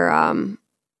celebrities or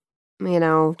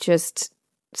just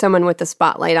someone with the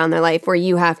spotlight on their life where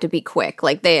you have to be quick?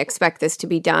 Like, they expect this to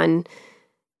be done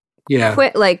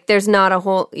quick. Like, there's not a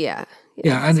whole... Yeah.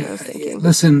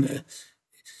 Listen,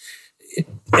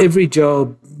 every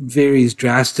job varies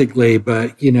drastically,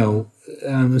 but,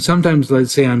 sometimes,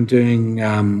 let's say I'm doing...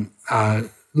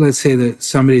 let's say that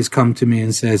somebody's come to me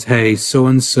and says, hey,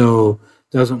 so-and-so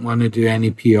doesn't want to do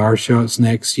any PR shots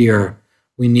next year.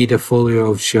 We need a folio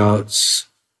of shots.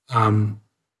 Can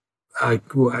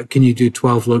you do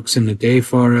 12 looks in a day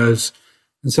for us?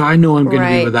 And so I know I'm going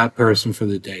to be with that person for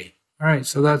the day. All right.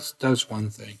 So that's one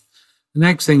thing. The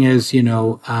next thing is,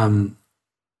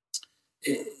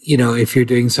 if you're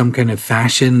doing some kind of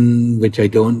fashion, which I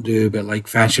don't do, but like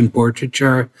fashion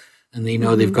portraiture, and they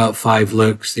know they've got 5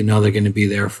 looks, they know they're going to be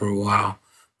there for a while.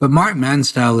 But Mark Mann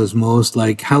style is most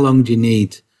like, how long do you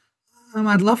need?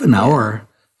 I'd love an hour.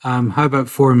 How about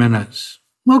 4 minutes?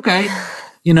 Okay.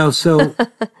 So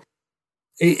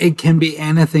it can be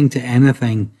anything to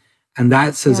anything. And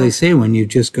that's, as I say, when you've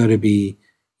just got to be,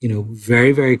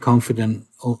 very, very confident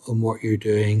on what you're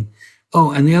doing.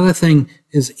 Oh, and the other thing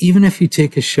is, even if you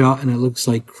take a shot and it looks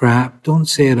like crap, don't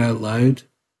say it out loud.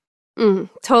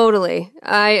 Totally.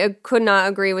 I could not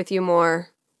agree with you more.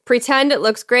 Pretend it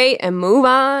looks great and move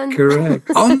on. Correct.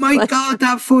 Oh my God,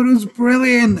 that photo's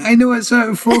brilliant. I know it's out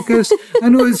of focus. I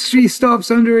know it's 3 stops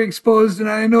underexposed, and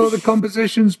I know the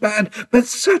composition's bad, but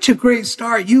such a great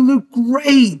start. You look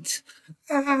great.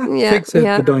 Fix it,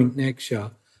 the doink, next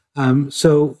shot.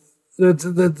 So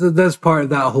that's part of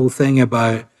that whole thing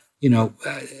about,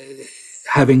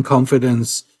 having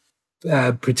confidence,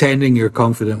 pretending you're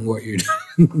confident in what you're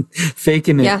doing,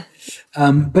 faking it. Yeah.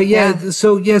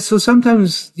 So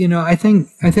sometimes, I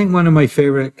think one of my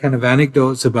favorite kind of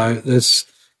anecdotes about this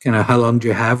kind of how long do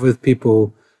you have with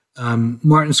people,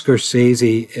 Martin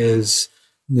Scorsese is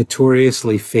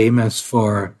notoriously famous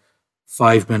for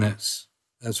 5 minutes.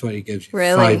 That's what he gives you.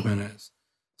 Really? 5 minutes.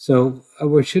 So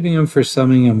we're shooting him for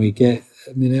something, and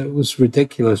it was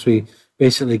ridiculous. We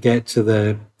basically get to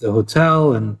the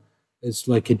hotel, and it's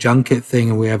like a junket thing,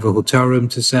 and we have a hotel room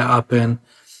to set up in.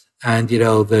 And,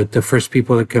 the first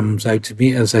people that comes out to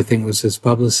meet us, I think, was his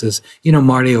publicist.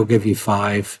 Marty will give you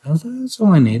 5. I was like, that's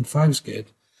all I need. 5's good.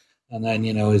 And then,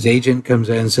 his agent comes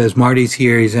in and says, Marty's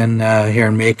here. He's in hair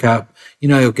and makeup.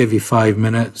 He'll give you 5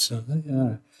 minutes. So,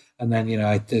 yeah. And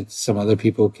then, some other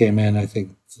people came in, I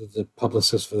think, the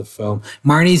publicist for the film.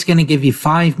 Marty's going to give you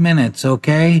 5 minutes,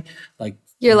 okay?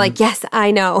 You're like, yes, I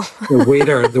know.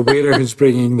 the waiter who's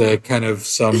bringing the kind of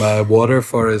some water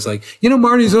for us, like,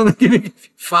 Marty's only going to give you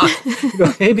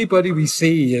 5. Anybody we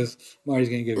see is Marty's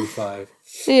going to give you 5.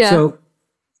 Yeah. So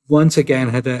once again,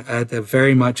 had a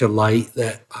very much a light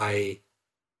that I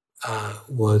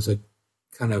was a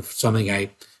kind of something I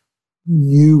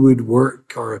knew would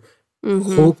work or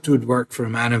hoped would work for a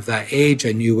man of that age.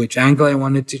 I knew which angle I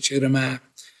wanted to shoot him at,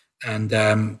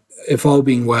 and if all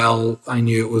being well, I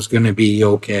knew it was going to be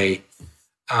okay.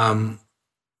 The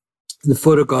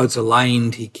photo gods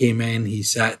aligned. He came in, he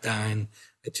sat down.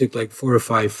 It took like 4 or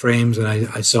 5 frames, and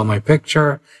I saw my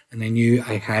picture, and I knew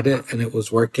I had it, and it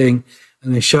was working.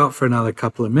 And I shot for another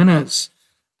couple of minutes,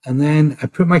 and then I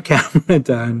put my camera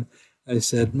down. I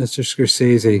said, Mr.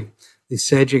 Scorsese, they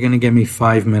said you're going to give me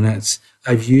 5 minutes.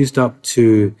 I've used up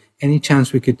to any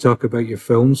chance we could talk about your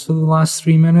films for the last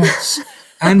 3 minutes.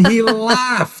 And he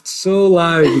laughed so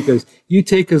loud because you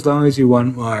take as long as you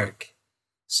want, Mark.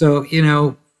 So,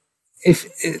 if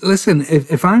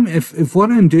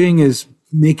what I'm doing is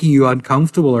making you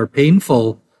uncomfortable or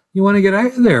painful, you want to get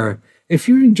out of there. If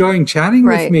you're enjoying chatting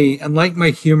with me and like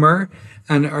my humor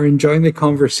and are enjoying the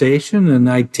conversation, and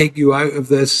I take you out of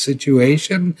this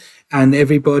situation and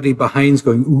everybody behind's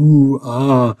going, ooh,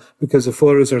 ah, because the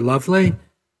photos are lovely,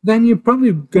 then you're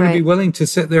probably going to be willing to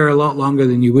sit there a lot longer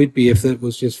than you would be if it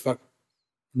was just I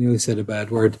nearly said a bad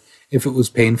word. If it was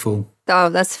painful. Oh,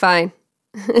 that's fine.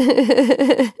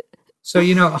 So,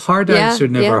 hard outs are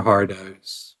never hard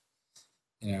outs.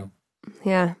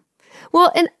 Yeah.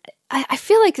 Well, and I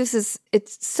feel like it's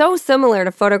so similar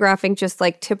to photographing just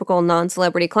like typical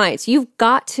non-celebrity clients. You've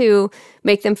got to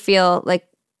make them feel like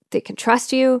they can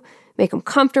trust you, make them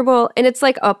comfortable. And it's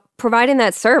like providing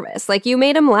that service. Like, you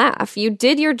made him laugh. You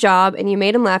did your job and you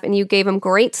made him laugh, and you gave him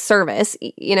great service,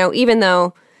 even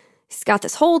though he's got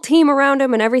this whole team around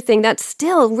him and everything. That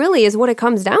still really is what it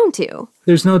comes down to.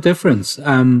 There's no difference.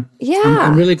 I'm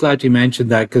really glad you mentioned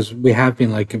that, because we have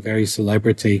been like a very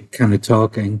celebrity kind of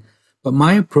talking. But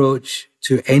my approach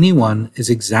to anyone is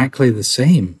exactly the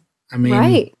same. And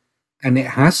it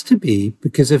has to be,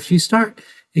 because if you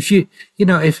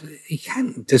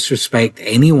can't disrespect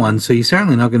anyone, so you're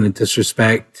certainly not going to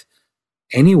disrespect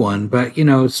anyone. But,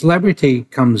 celebrity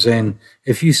comes in.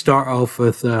 If you start off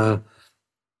with, oh,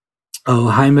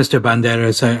 hi, Mr.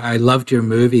 Banderas, I loved your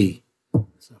movie.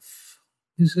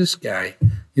 Who's this guy?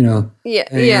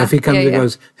 If he comes and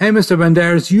goes, hey, Mr.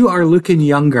 Banderas, you are looking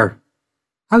younger.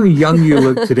 How young you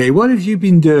look today. What have you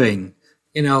been doing?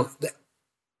 And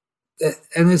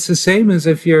it's the same as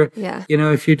if you're,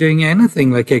 if you're doing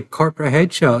anything like a corporate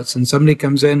headshots and somebody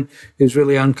comes in who's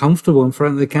really uncomfortable in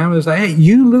front of the camera. It's like, hey,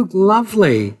 you look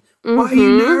lovely. Why are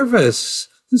you nervous?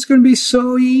 It's going to be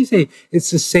so easy.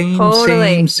 It's the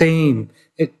same.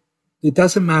 It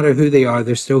doesn't matter who they are.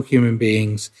 They're still human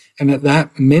beings. And at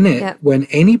that minute, when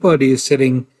anybody is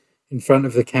sitting in front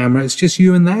of the camera. It's just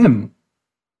you and them.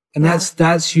 And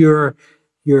that's your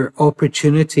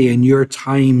opportunity and your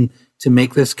time to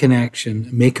make this connection,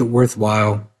 make it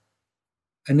worthwhile.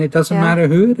 And it doesn't matter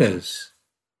who it is.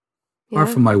 Apart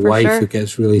from my wife, who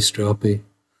gets really stroppy.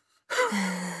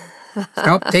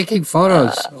 Stop taking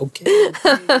photos. Okay.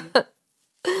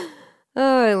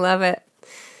 Oh, I love it.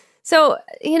 So,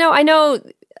 I know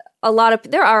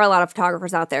there are a lot of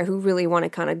photographers out there who really want to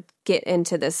kind of get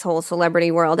into this whole celebrity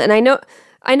world. And I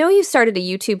know you started a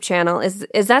YouTube channel.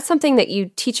 Is that something that you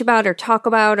teach about or talk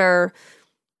about,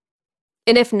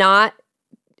 and if not,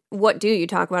 what do you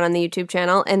talk about on the YouTube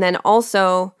channel? And then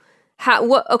also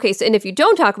so, and if you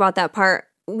don't talk about that part,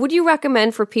 would you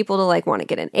recommend for people to like want to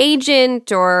get an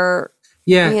agent or,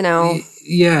 Yeah. The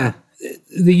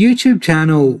YouTube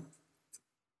channel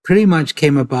pretty much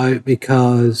came about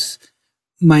because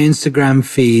my Instagram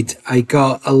feed, I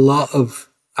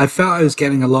felt I was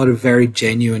getting a lot of very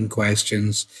genuine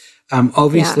questions.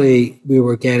 Obviously we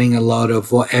were getting a lot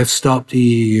of what f-stop do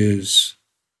you use?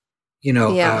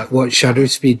 What shutter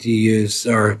speed do you use?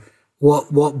 Or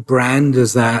what brand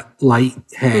is that light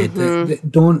head?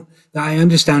 That I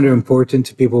understand are important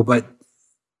to people, but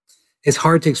it's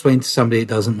hard to explain to somebody it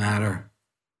doesn't matter.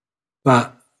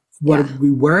 But what we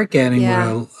were getting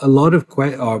were a lot of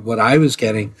what I was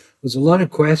getting was a lot of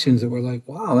questions that were like,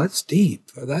 wow, that's deep.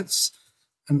 Or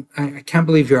I can't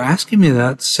believe you're asking me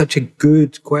that. It's such a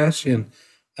good question.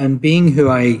 And being who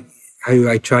I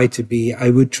try to be, I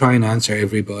would try and answer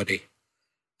everybody.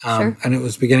 And it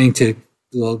was beginning to be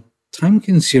a little time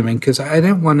consuming because I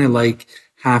didn't want to like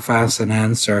half-ass an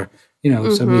answer.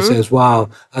 Somebody says, wow,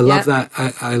 I love that.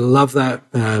 I love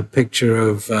that picture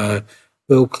of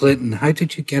Bill Clinton. How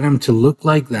did you get him to look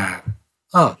like that?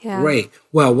 Oh, great.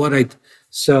 Well, I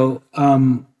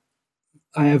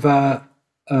have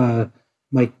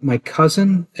my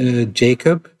cousin,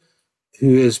 Jacob,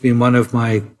 who has been one of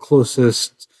my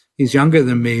closest. He's younger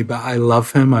than me, but I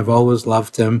love him. I've always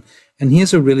loved him. And he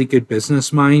has a really good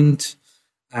business mind.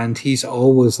 And he's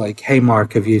always like, hey,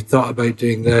 Mark, have you thought about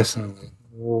doing this? And I'm like,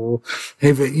 oh,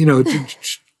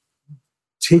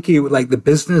 taking like the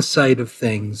business side of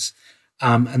things.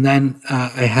 And then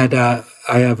I have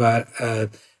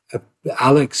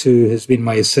Alex, who has been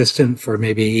my assistant for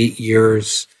maybe 8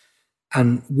 years.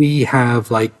 And we have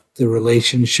like the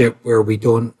relationship where we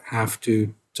don't have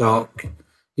to talk.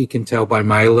 He can tell by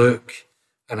my look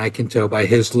and I can tell by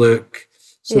his look.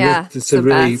 So it's a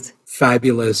really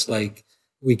fabulous, like,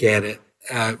 we get it,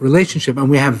 relationship. And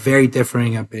we have very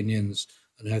differing opinions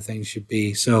on how things should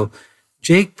be. So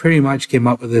Jake pretty much came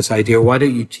up with this idea. Why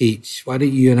don't you teach? Why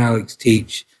don't you and Alex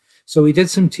teach? So we did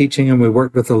some teaching and we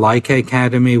worked with the Leica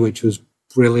Academy, which was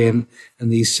brilliant.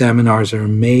 And these seminars are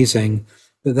amazing.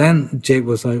 But then Jake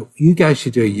was like, you guys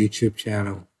should do a YouTube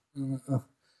channel.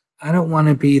 I don't want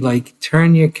to be like,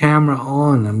 turn your camera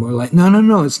on. And we're like,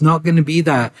 no, it's not going to be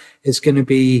that. It's going to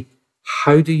be,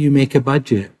 how do you make a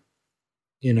budget?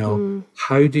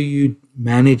 How do you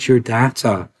manage your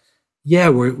data? Yeah,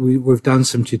 we've done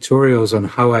some tutorials on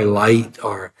how I light,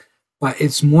 but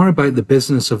it's more about the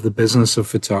business of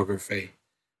photography.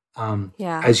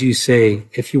 As you say,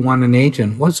 if you want an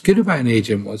agent, what's good about an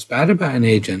agent? What's bad about an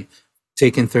agent?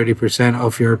 Taking 30%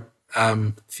 off your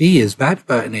fee is bad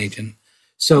about an agent.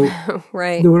 So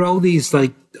there were all these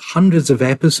like hundreds of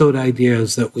episode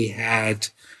ideas that we had.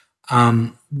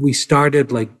 We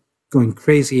started like going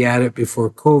crazy at it before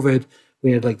COVID.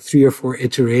 We had like 3 or 4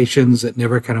 iterations that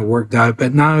never kind of worked out,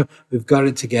 but now we've got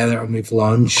it together and we've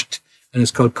launched, and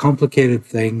it's called Complicated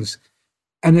Things,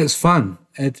 and it's fun.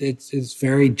 It's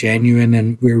very genuine,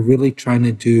 and we're really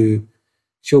trying to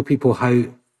show people how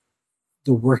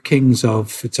the workings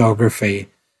of photography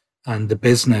and the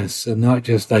business, and not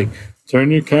just like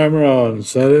turn your camera on,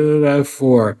 set it at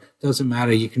f4. Doesn't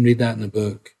matter. You can read that in the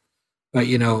book. But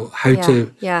how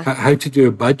to do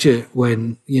a budget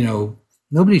when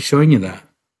nobody's showing you that.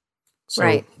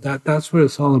 So that's what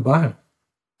it's all about.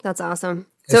 That's awesome.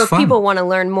 So if people want to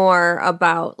learn more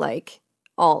about like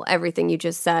everything you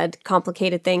just said,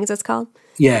 Complicated Things, it's called.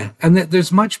 Yeah, and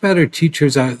there's much better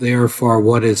teachers out there for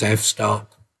what is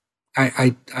f-stop.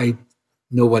 I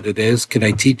know what it is. Could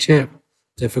I teach it?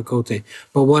 Difficulty.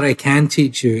 But what I can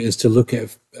teach you is to look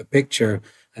at a picture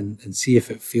and see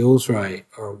if it feels right,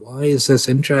 or why is this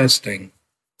interesting?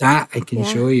 That I can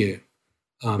show you,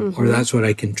 or that's what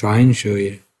I can try and show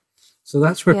you. So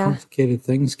that's where Complicated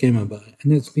Things came about.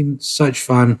 And it's been such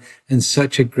fun and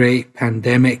such a great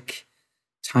pandemic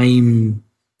time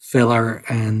filler.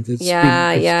 And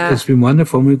it's been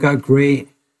wonderful. And we've got a great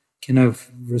kind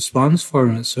of response for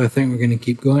it. So I think we're going to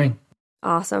keep going.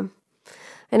 Awesome.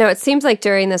 I know it seems like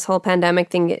during this whole pandemic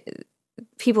thing,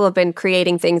 people have been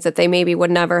creating things that they maybe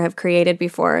would never have created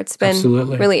before. It's been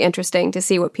Absolutely. really interesting to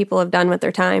see what people have done with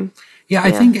their time. Yeah,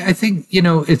 I think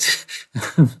it's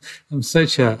I'm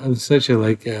such a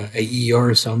like a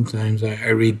ER sometimes. I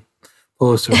read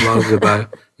posts or blogs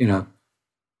about,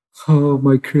 oh,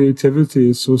 my creativity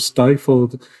is so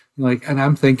stifled. And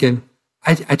I'm thinking,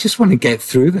 I just want to get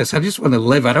through this. I just want to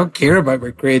live. I don't care about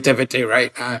my creativity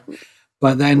right now.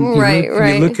 But then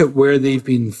you look at where they've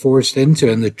been forced into,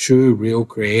 and the true, real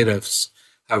creatives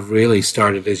have really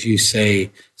started, as you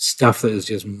say, stuff that is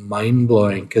just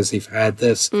mind-blowing because they've had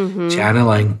this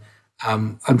channeling.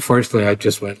 Unfortunately, I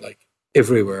just went like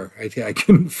everywhere. I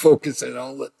couldn't focus on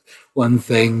all at one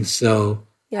thing. So,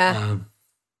 but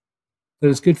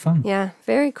it's good fun. Yeah,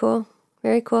 very cool.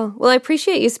 Very cool. Well, I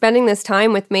appreciate you spending this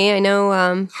time with me. I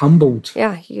know... humbled.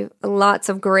 Yeah, you lots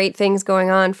of great things going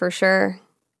on for sure.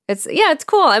 It's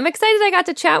cool. I'm excited I got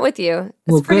to chat with you.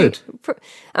 Good.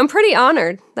 I'm pretty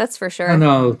honored, that's for sure. I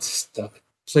know.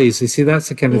 Please, you see, that's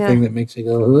the kind of thing that makes me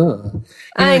go, ugh.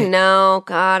 I know.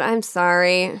 God, I'm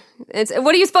sorry.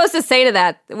 What are you supposed to say to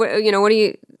that? What do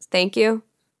you... Thank you?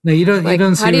 No, you don't. Like, you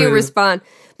don't see how do you respond?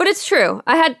 But it's true.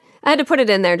 I had to put it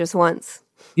in there just once.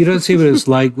 You don't see what it's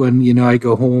like when, I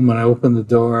go home and I open the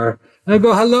door and I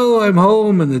go, hello, I'm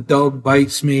home. And the dog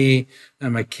bites me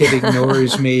and my kid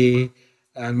ignores me.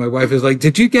 And my wife is like,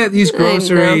 did you get these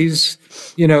groceries?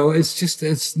 It's just,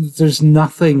 there's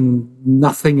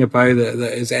nothing about it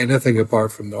that is anything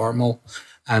apart from normal.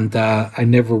 And I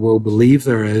never will believe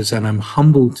there is. And I'm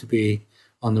humbled to be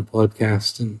on the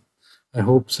podcast. And I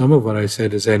hope some of what I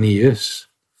said is any use.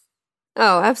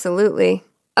 Oh, absolutely.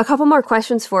 A couple more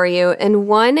questions for you. And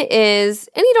one is,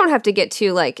 and you don't have to get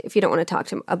to if you don't want to talk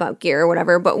about gear or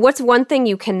whatever, but what's one thing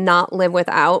you cannot live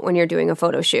without when you're doing a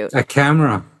photo shoot? A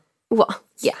camera. Well,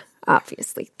 yeah,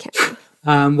 obviously camera.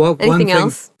 Anything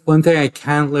else? One thing I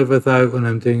can't live without when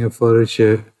I'm doing a photo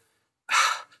shoot.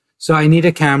 So I need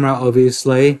a camera,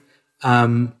 obviously.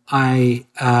 There's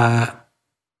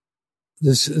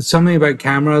something about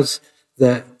cameras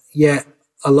that,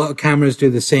 a lot of cameras do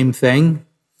the same thing.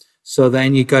 So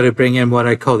then you got to bring in what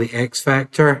I call the X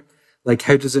factor. Like,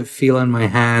 how does it feel in my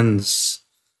hands?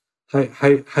 How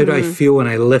do I feel when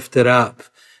I lift it up?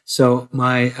 So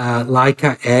my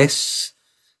Leica S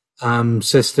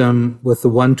system with the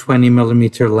 120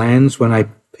 millimeter lens, when I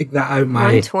pick that out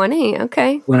 120,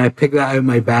 okay. When I pick that out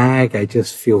my bag, I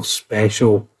just feel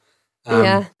special.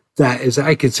 I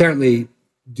could certainly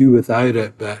do without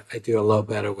it, but I do a lot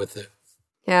better with it.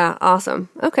 Yeah, awesome.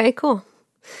 Okay, cool.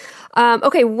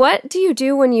 Okay, what do you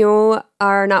do when you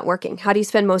are not working? How do you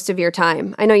spend most of your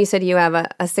time? I know you said you have a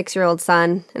 6-year-old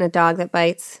son and a dog that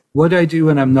bites. What do I do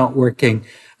when I'm not working?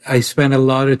 I spend a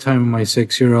lot of time with my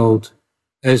 6-year-old,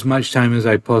 as much time as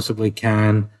I possibly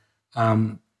can.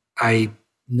 I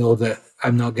know that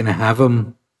I'm not going to have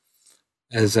him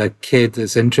as a kid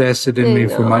that's interested in me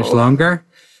for much longer.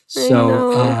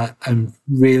 So I'm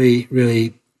really,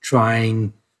 really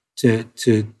trying to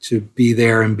be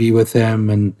there and be with him.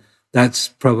 And that's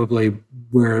probably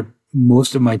where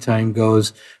most of my time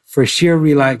goes. For sheer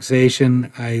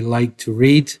relaxation, I like to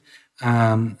read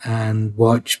and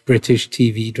watch British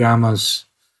TV dramas,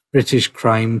 British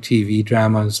crime TV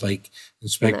dramas like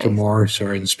Inspector Morse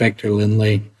or Inspector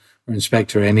Lindley or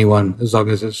Inspector anyone, as long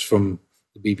as it's from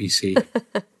the BBC.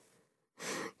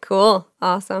 Cool.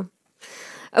 Awesome.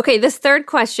 Okay, this third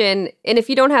question, and if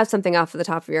you don't have something off the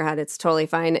top of your head, it's totally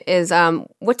fine, is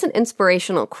what's an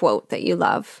inspirational quote that you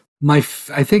love? I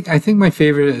think my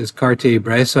favorite is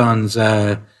Cartier-Bresson's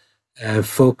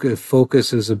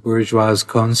focus is a bourgeois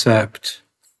concept.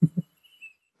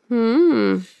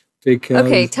 Because,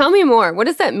 okay, tell me more. What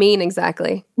does that mean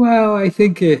exactly? Well, I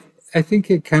think it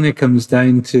kind of comes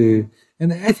down to,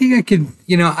 and I think I could,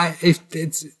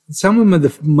 it's some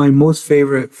of my most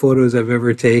favorite photos I've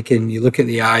ever taken. You look at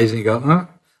the eyes and you go, oh,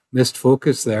 missed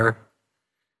focus there.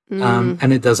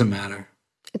 And it doesn't matter.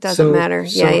 It doesn't matter.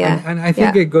 Yeah. And I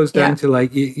think it goes down to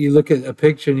you look at a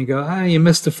picture and you go, you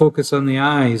missed the focus on the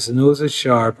eyes. The nose is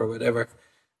sharp or whatever.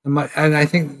 And I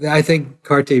think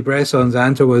Cartier-Bresson's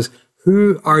answer was,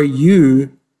 who are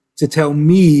you to tell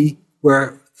me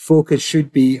where focus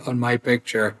should be on my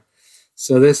picture?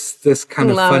 So this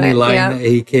kind of funny line that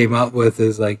he came up with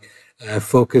is like,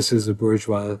 focus is a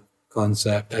bourgeois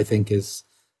concept, I think is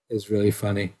really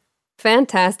funny.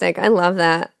 Fantastic. I love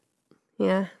that.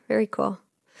 Yeah, very cool.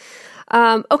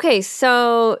 Okay,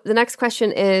 so the next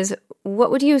question is,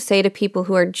 what would you say to people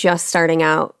who are just starting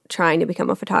out trying to become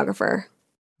a photographer?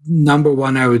 Number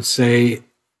one, I would say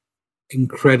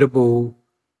incredible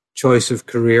choice of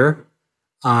career.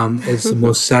 It's the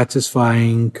most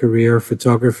satisfying career.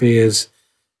 Photography is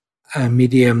a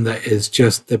medium that is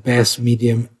just the best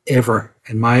medium ever,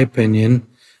 in my opinion.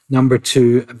 Number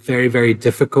two, a very, very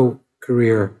difficult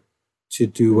career to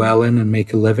do well in and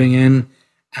make a living in.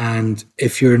 And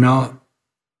if you're not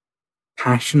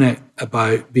passionate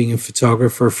about being a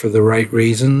photographer for the right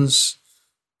reasons,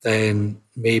 then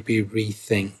maybe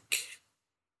rethink.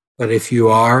 But if you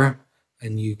are,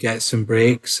 and you get some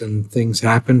breaks and things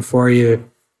happen for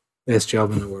you, best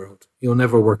job in the world. You'll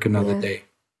never work another day.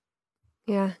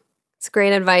 Yeah. It's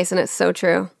great advice, and it's so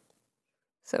true.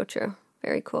 So true.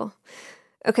 Very cool.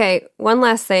 Okay, one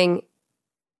last thing.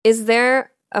 Is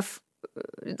there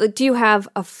do you have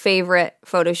a favorite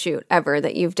photo shoot ever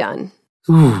that you've done?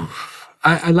 Ooh,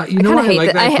 I like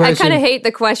that question. I kind of hate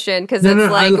the question because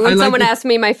when someone asks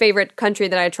me my favorite country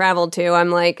that I traveled to, I'm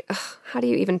like, how do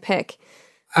you even pick?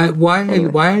 Why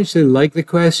I actually like the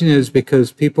question is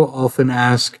because people often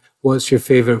ask, what's your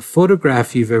favorite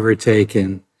photograph you've ever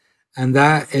taken? And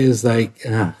that is like,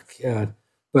 oh God.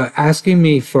 But asking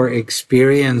me for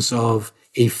experience of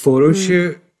a photo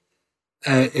shoot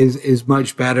is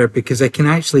much better, because I can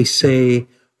actually say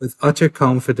with utter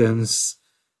confidence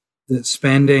that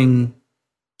spending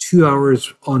 2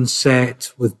 hours on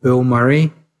set with Bill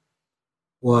Murray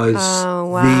was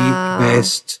the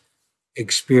best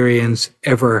experience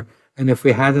ever. And if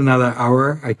we had another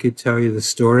hour, I could tell you the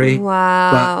story.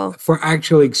 Wow. But for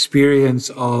actual experience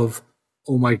of,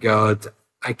 oh my God,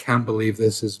 I can't believe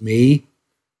this is me,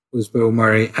 was Bill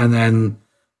Murray. And then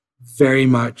very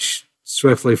much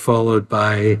swiftly followed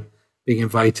by being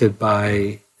commissioned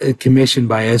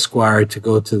by Esquire to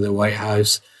go to the White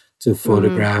House to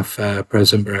photograph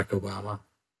President Barack Obama.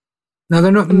 Now,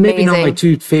 they're not maybe not my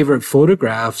two favorite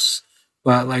photographs,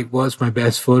 but like, what's my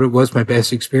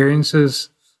best experiences?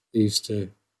 These two.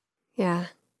 Yeah.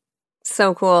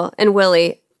 So cool. And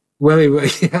Willie. Willie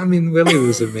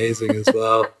was amazing as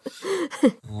well.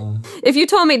 If you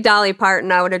told me Dolly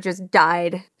Parton, I would have just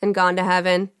died and gone to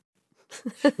heaven.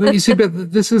 Well, you see,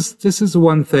 but this is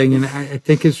one thing, and I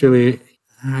think it's really,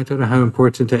 I don't know how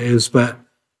important it is, but,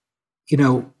 you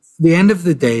know, the end of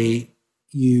the day,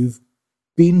 you've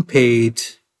been paid,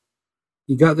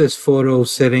 you got this photo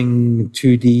sitting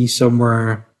 2D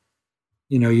somewhere,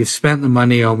 you know, you've spent the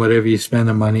money on whatever you spend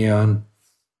the money on.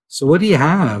 So what do you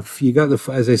have? You got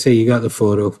as I say, you got the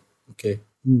photo. Okay.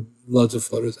 Lots of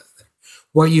photos out there.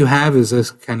 What you have is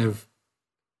this kind of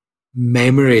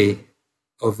memory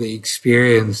of the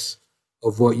experience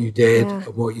of what you did,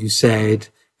 of what you said,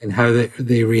 and how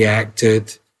they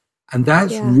reacted. And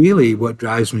that's really what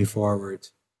drives me forward.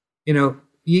 You know,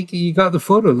 you got the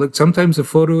photo. Look, sometimes the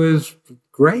photo is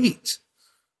great.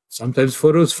 Sometimes the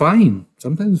photo is fine.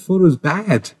 Sometimes the photo is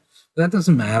bad. That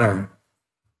doesn't matter.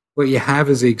 What you have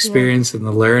is the experience and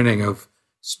the learning of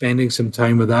spending some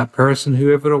time with that person,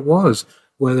 whoever it was,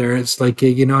 whether it's like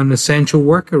an essential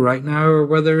worker right now, or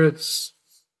whether it's,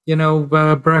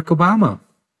 Barack Obama.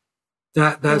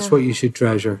 That's what you should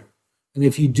treasure. And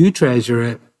if you do treasure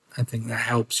it, I think that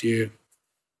helps you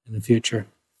in the future.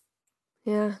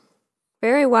 Yeah.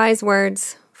 Very wise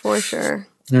words, for sure.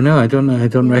 I know. I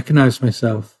don't recognize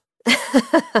myself.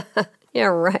 Yeah,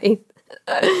 right.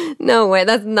 No way.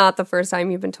 That's not the first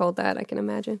time you've been told that, I can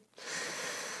imagine.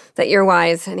 That you're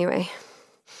wise, anyway.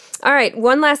 All right,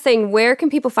 one last thing. Where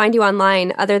can people find you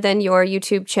online other than your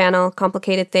YouTube channel,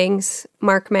 Complicated Things?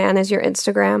 Mark Mann is your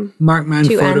Instagram. Mark Mann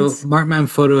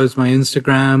Photo is my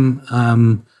Instagram.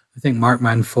 I think Mark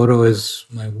Mann Photo is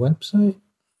my website.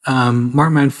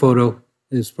 Mark Mann Photo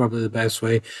is probably the best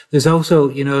way. There's also,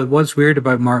 what's weird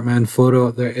about Mark Mann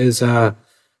Photo, there is a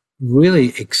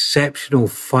really exceptional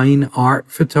fine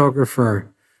art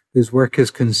photographer whose work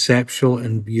is conceptual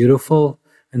and beautiful,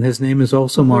 and his name is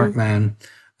also Mark Mann.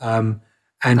 We're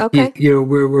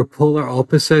polar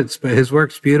opposites, but his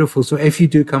work's beautiful. So if you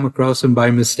do come across him by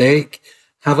mistake,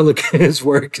 have a look at his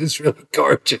work. It's really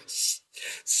gorgeous.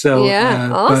 So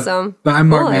awesome. But I'm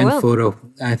Mark Mann Photo.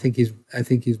 I think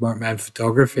he's Mark Mann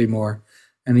Photography more,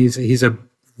 and he's a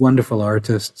wonderful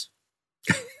artist.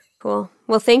 Cool.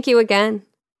 Well, thank you again.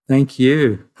 Thank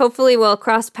you. Hopefully we'll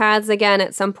cross paths again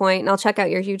at some point, and I'll check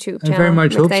out your YouTube channel. I very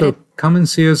much hope so. Come and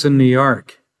see us in New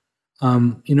York.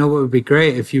 What would be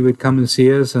great if you would come and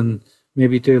see us, and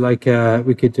maybe we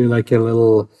could do like a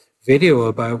little video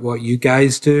about what you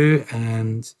guys do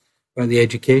and about the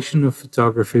education of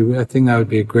photography. I think that would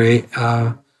be a great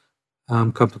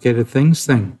Complicated Things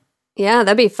thing. Yeah,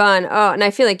 that'd be fun. Oh, and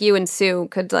I feel like you and Sue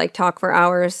could like talk for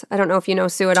hours. I don't know if you know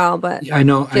Sue at all, but I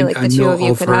know. I feel like the two of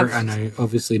you could have. And I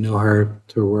obviously know her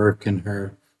work and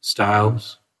her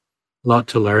styles. A lot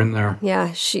to learn there.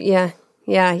 Yeah,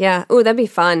 yeah. Oh, that'd be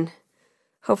fun.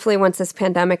 Hopefully, once this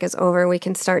pandemic is over, we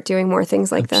can start doing more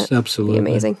things like that. Absolutely. It'd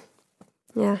be amazing.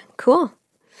 Yeah, cool.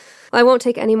 Well, I won't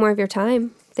take any more of your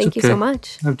time. Thank you so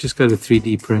much. I've just got a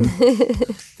 3D print.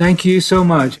 Thank you so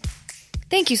much.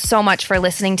 Thank you so much for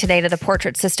listening today to the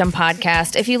Portrait System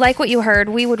podcast. If you like what you heard,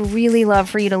 we would really love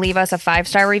for you to leave us a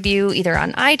 5-star review either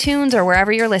on iTunes or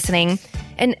wherever you're listening.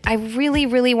 And I really,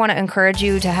 really want to encourage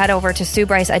you to head over to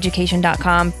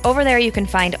SueBryceEducation.com. Over there, you can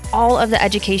find all of the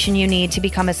education you need to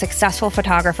become a successful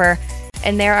photographer.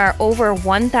 And there are over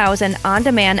 1,000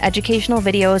 on-demand educational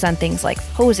videos on things like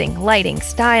posing, lighting,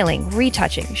 styling,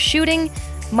 retouching, shooting,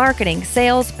 marketing,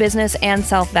 sales, business, and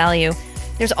self-value.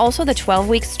 There's also the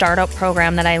 12-week startup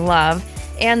program that I love.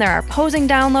 And there are posing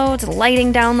downloads,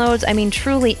 lighting downloads. I mean,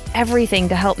 truly everything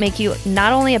to help make you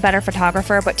not only a better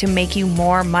photographer, but to make you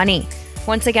more money.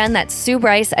 Once again, that's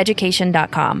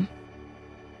SueBryceEducation.com.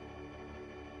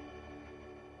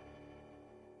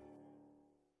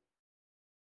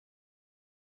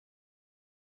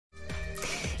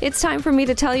 It's time for me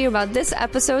to tell you about this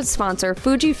episode's sponsor,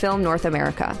 Fujifilm North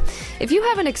America. If you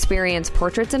haven't experienced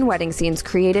portraits and wedding scenes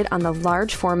created on the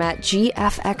large format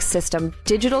GFX system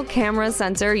digital camera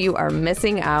sensor, you are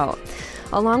missing out.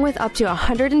 Along with up to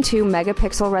 102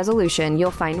 megapixel resolution, you'll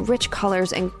find rich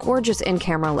colors and gorgeous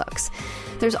in-camera looks.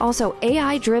 There's also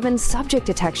AI-driven subject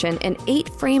detection and 8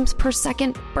 frames per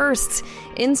second bursts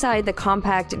inside the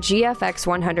compact GFX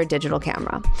 100 digital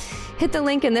camera. Hit the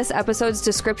link in this episode's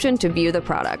description to view the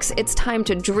products. It's time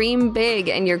to dream big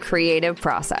in your creative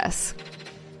process.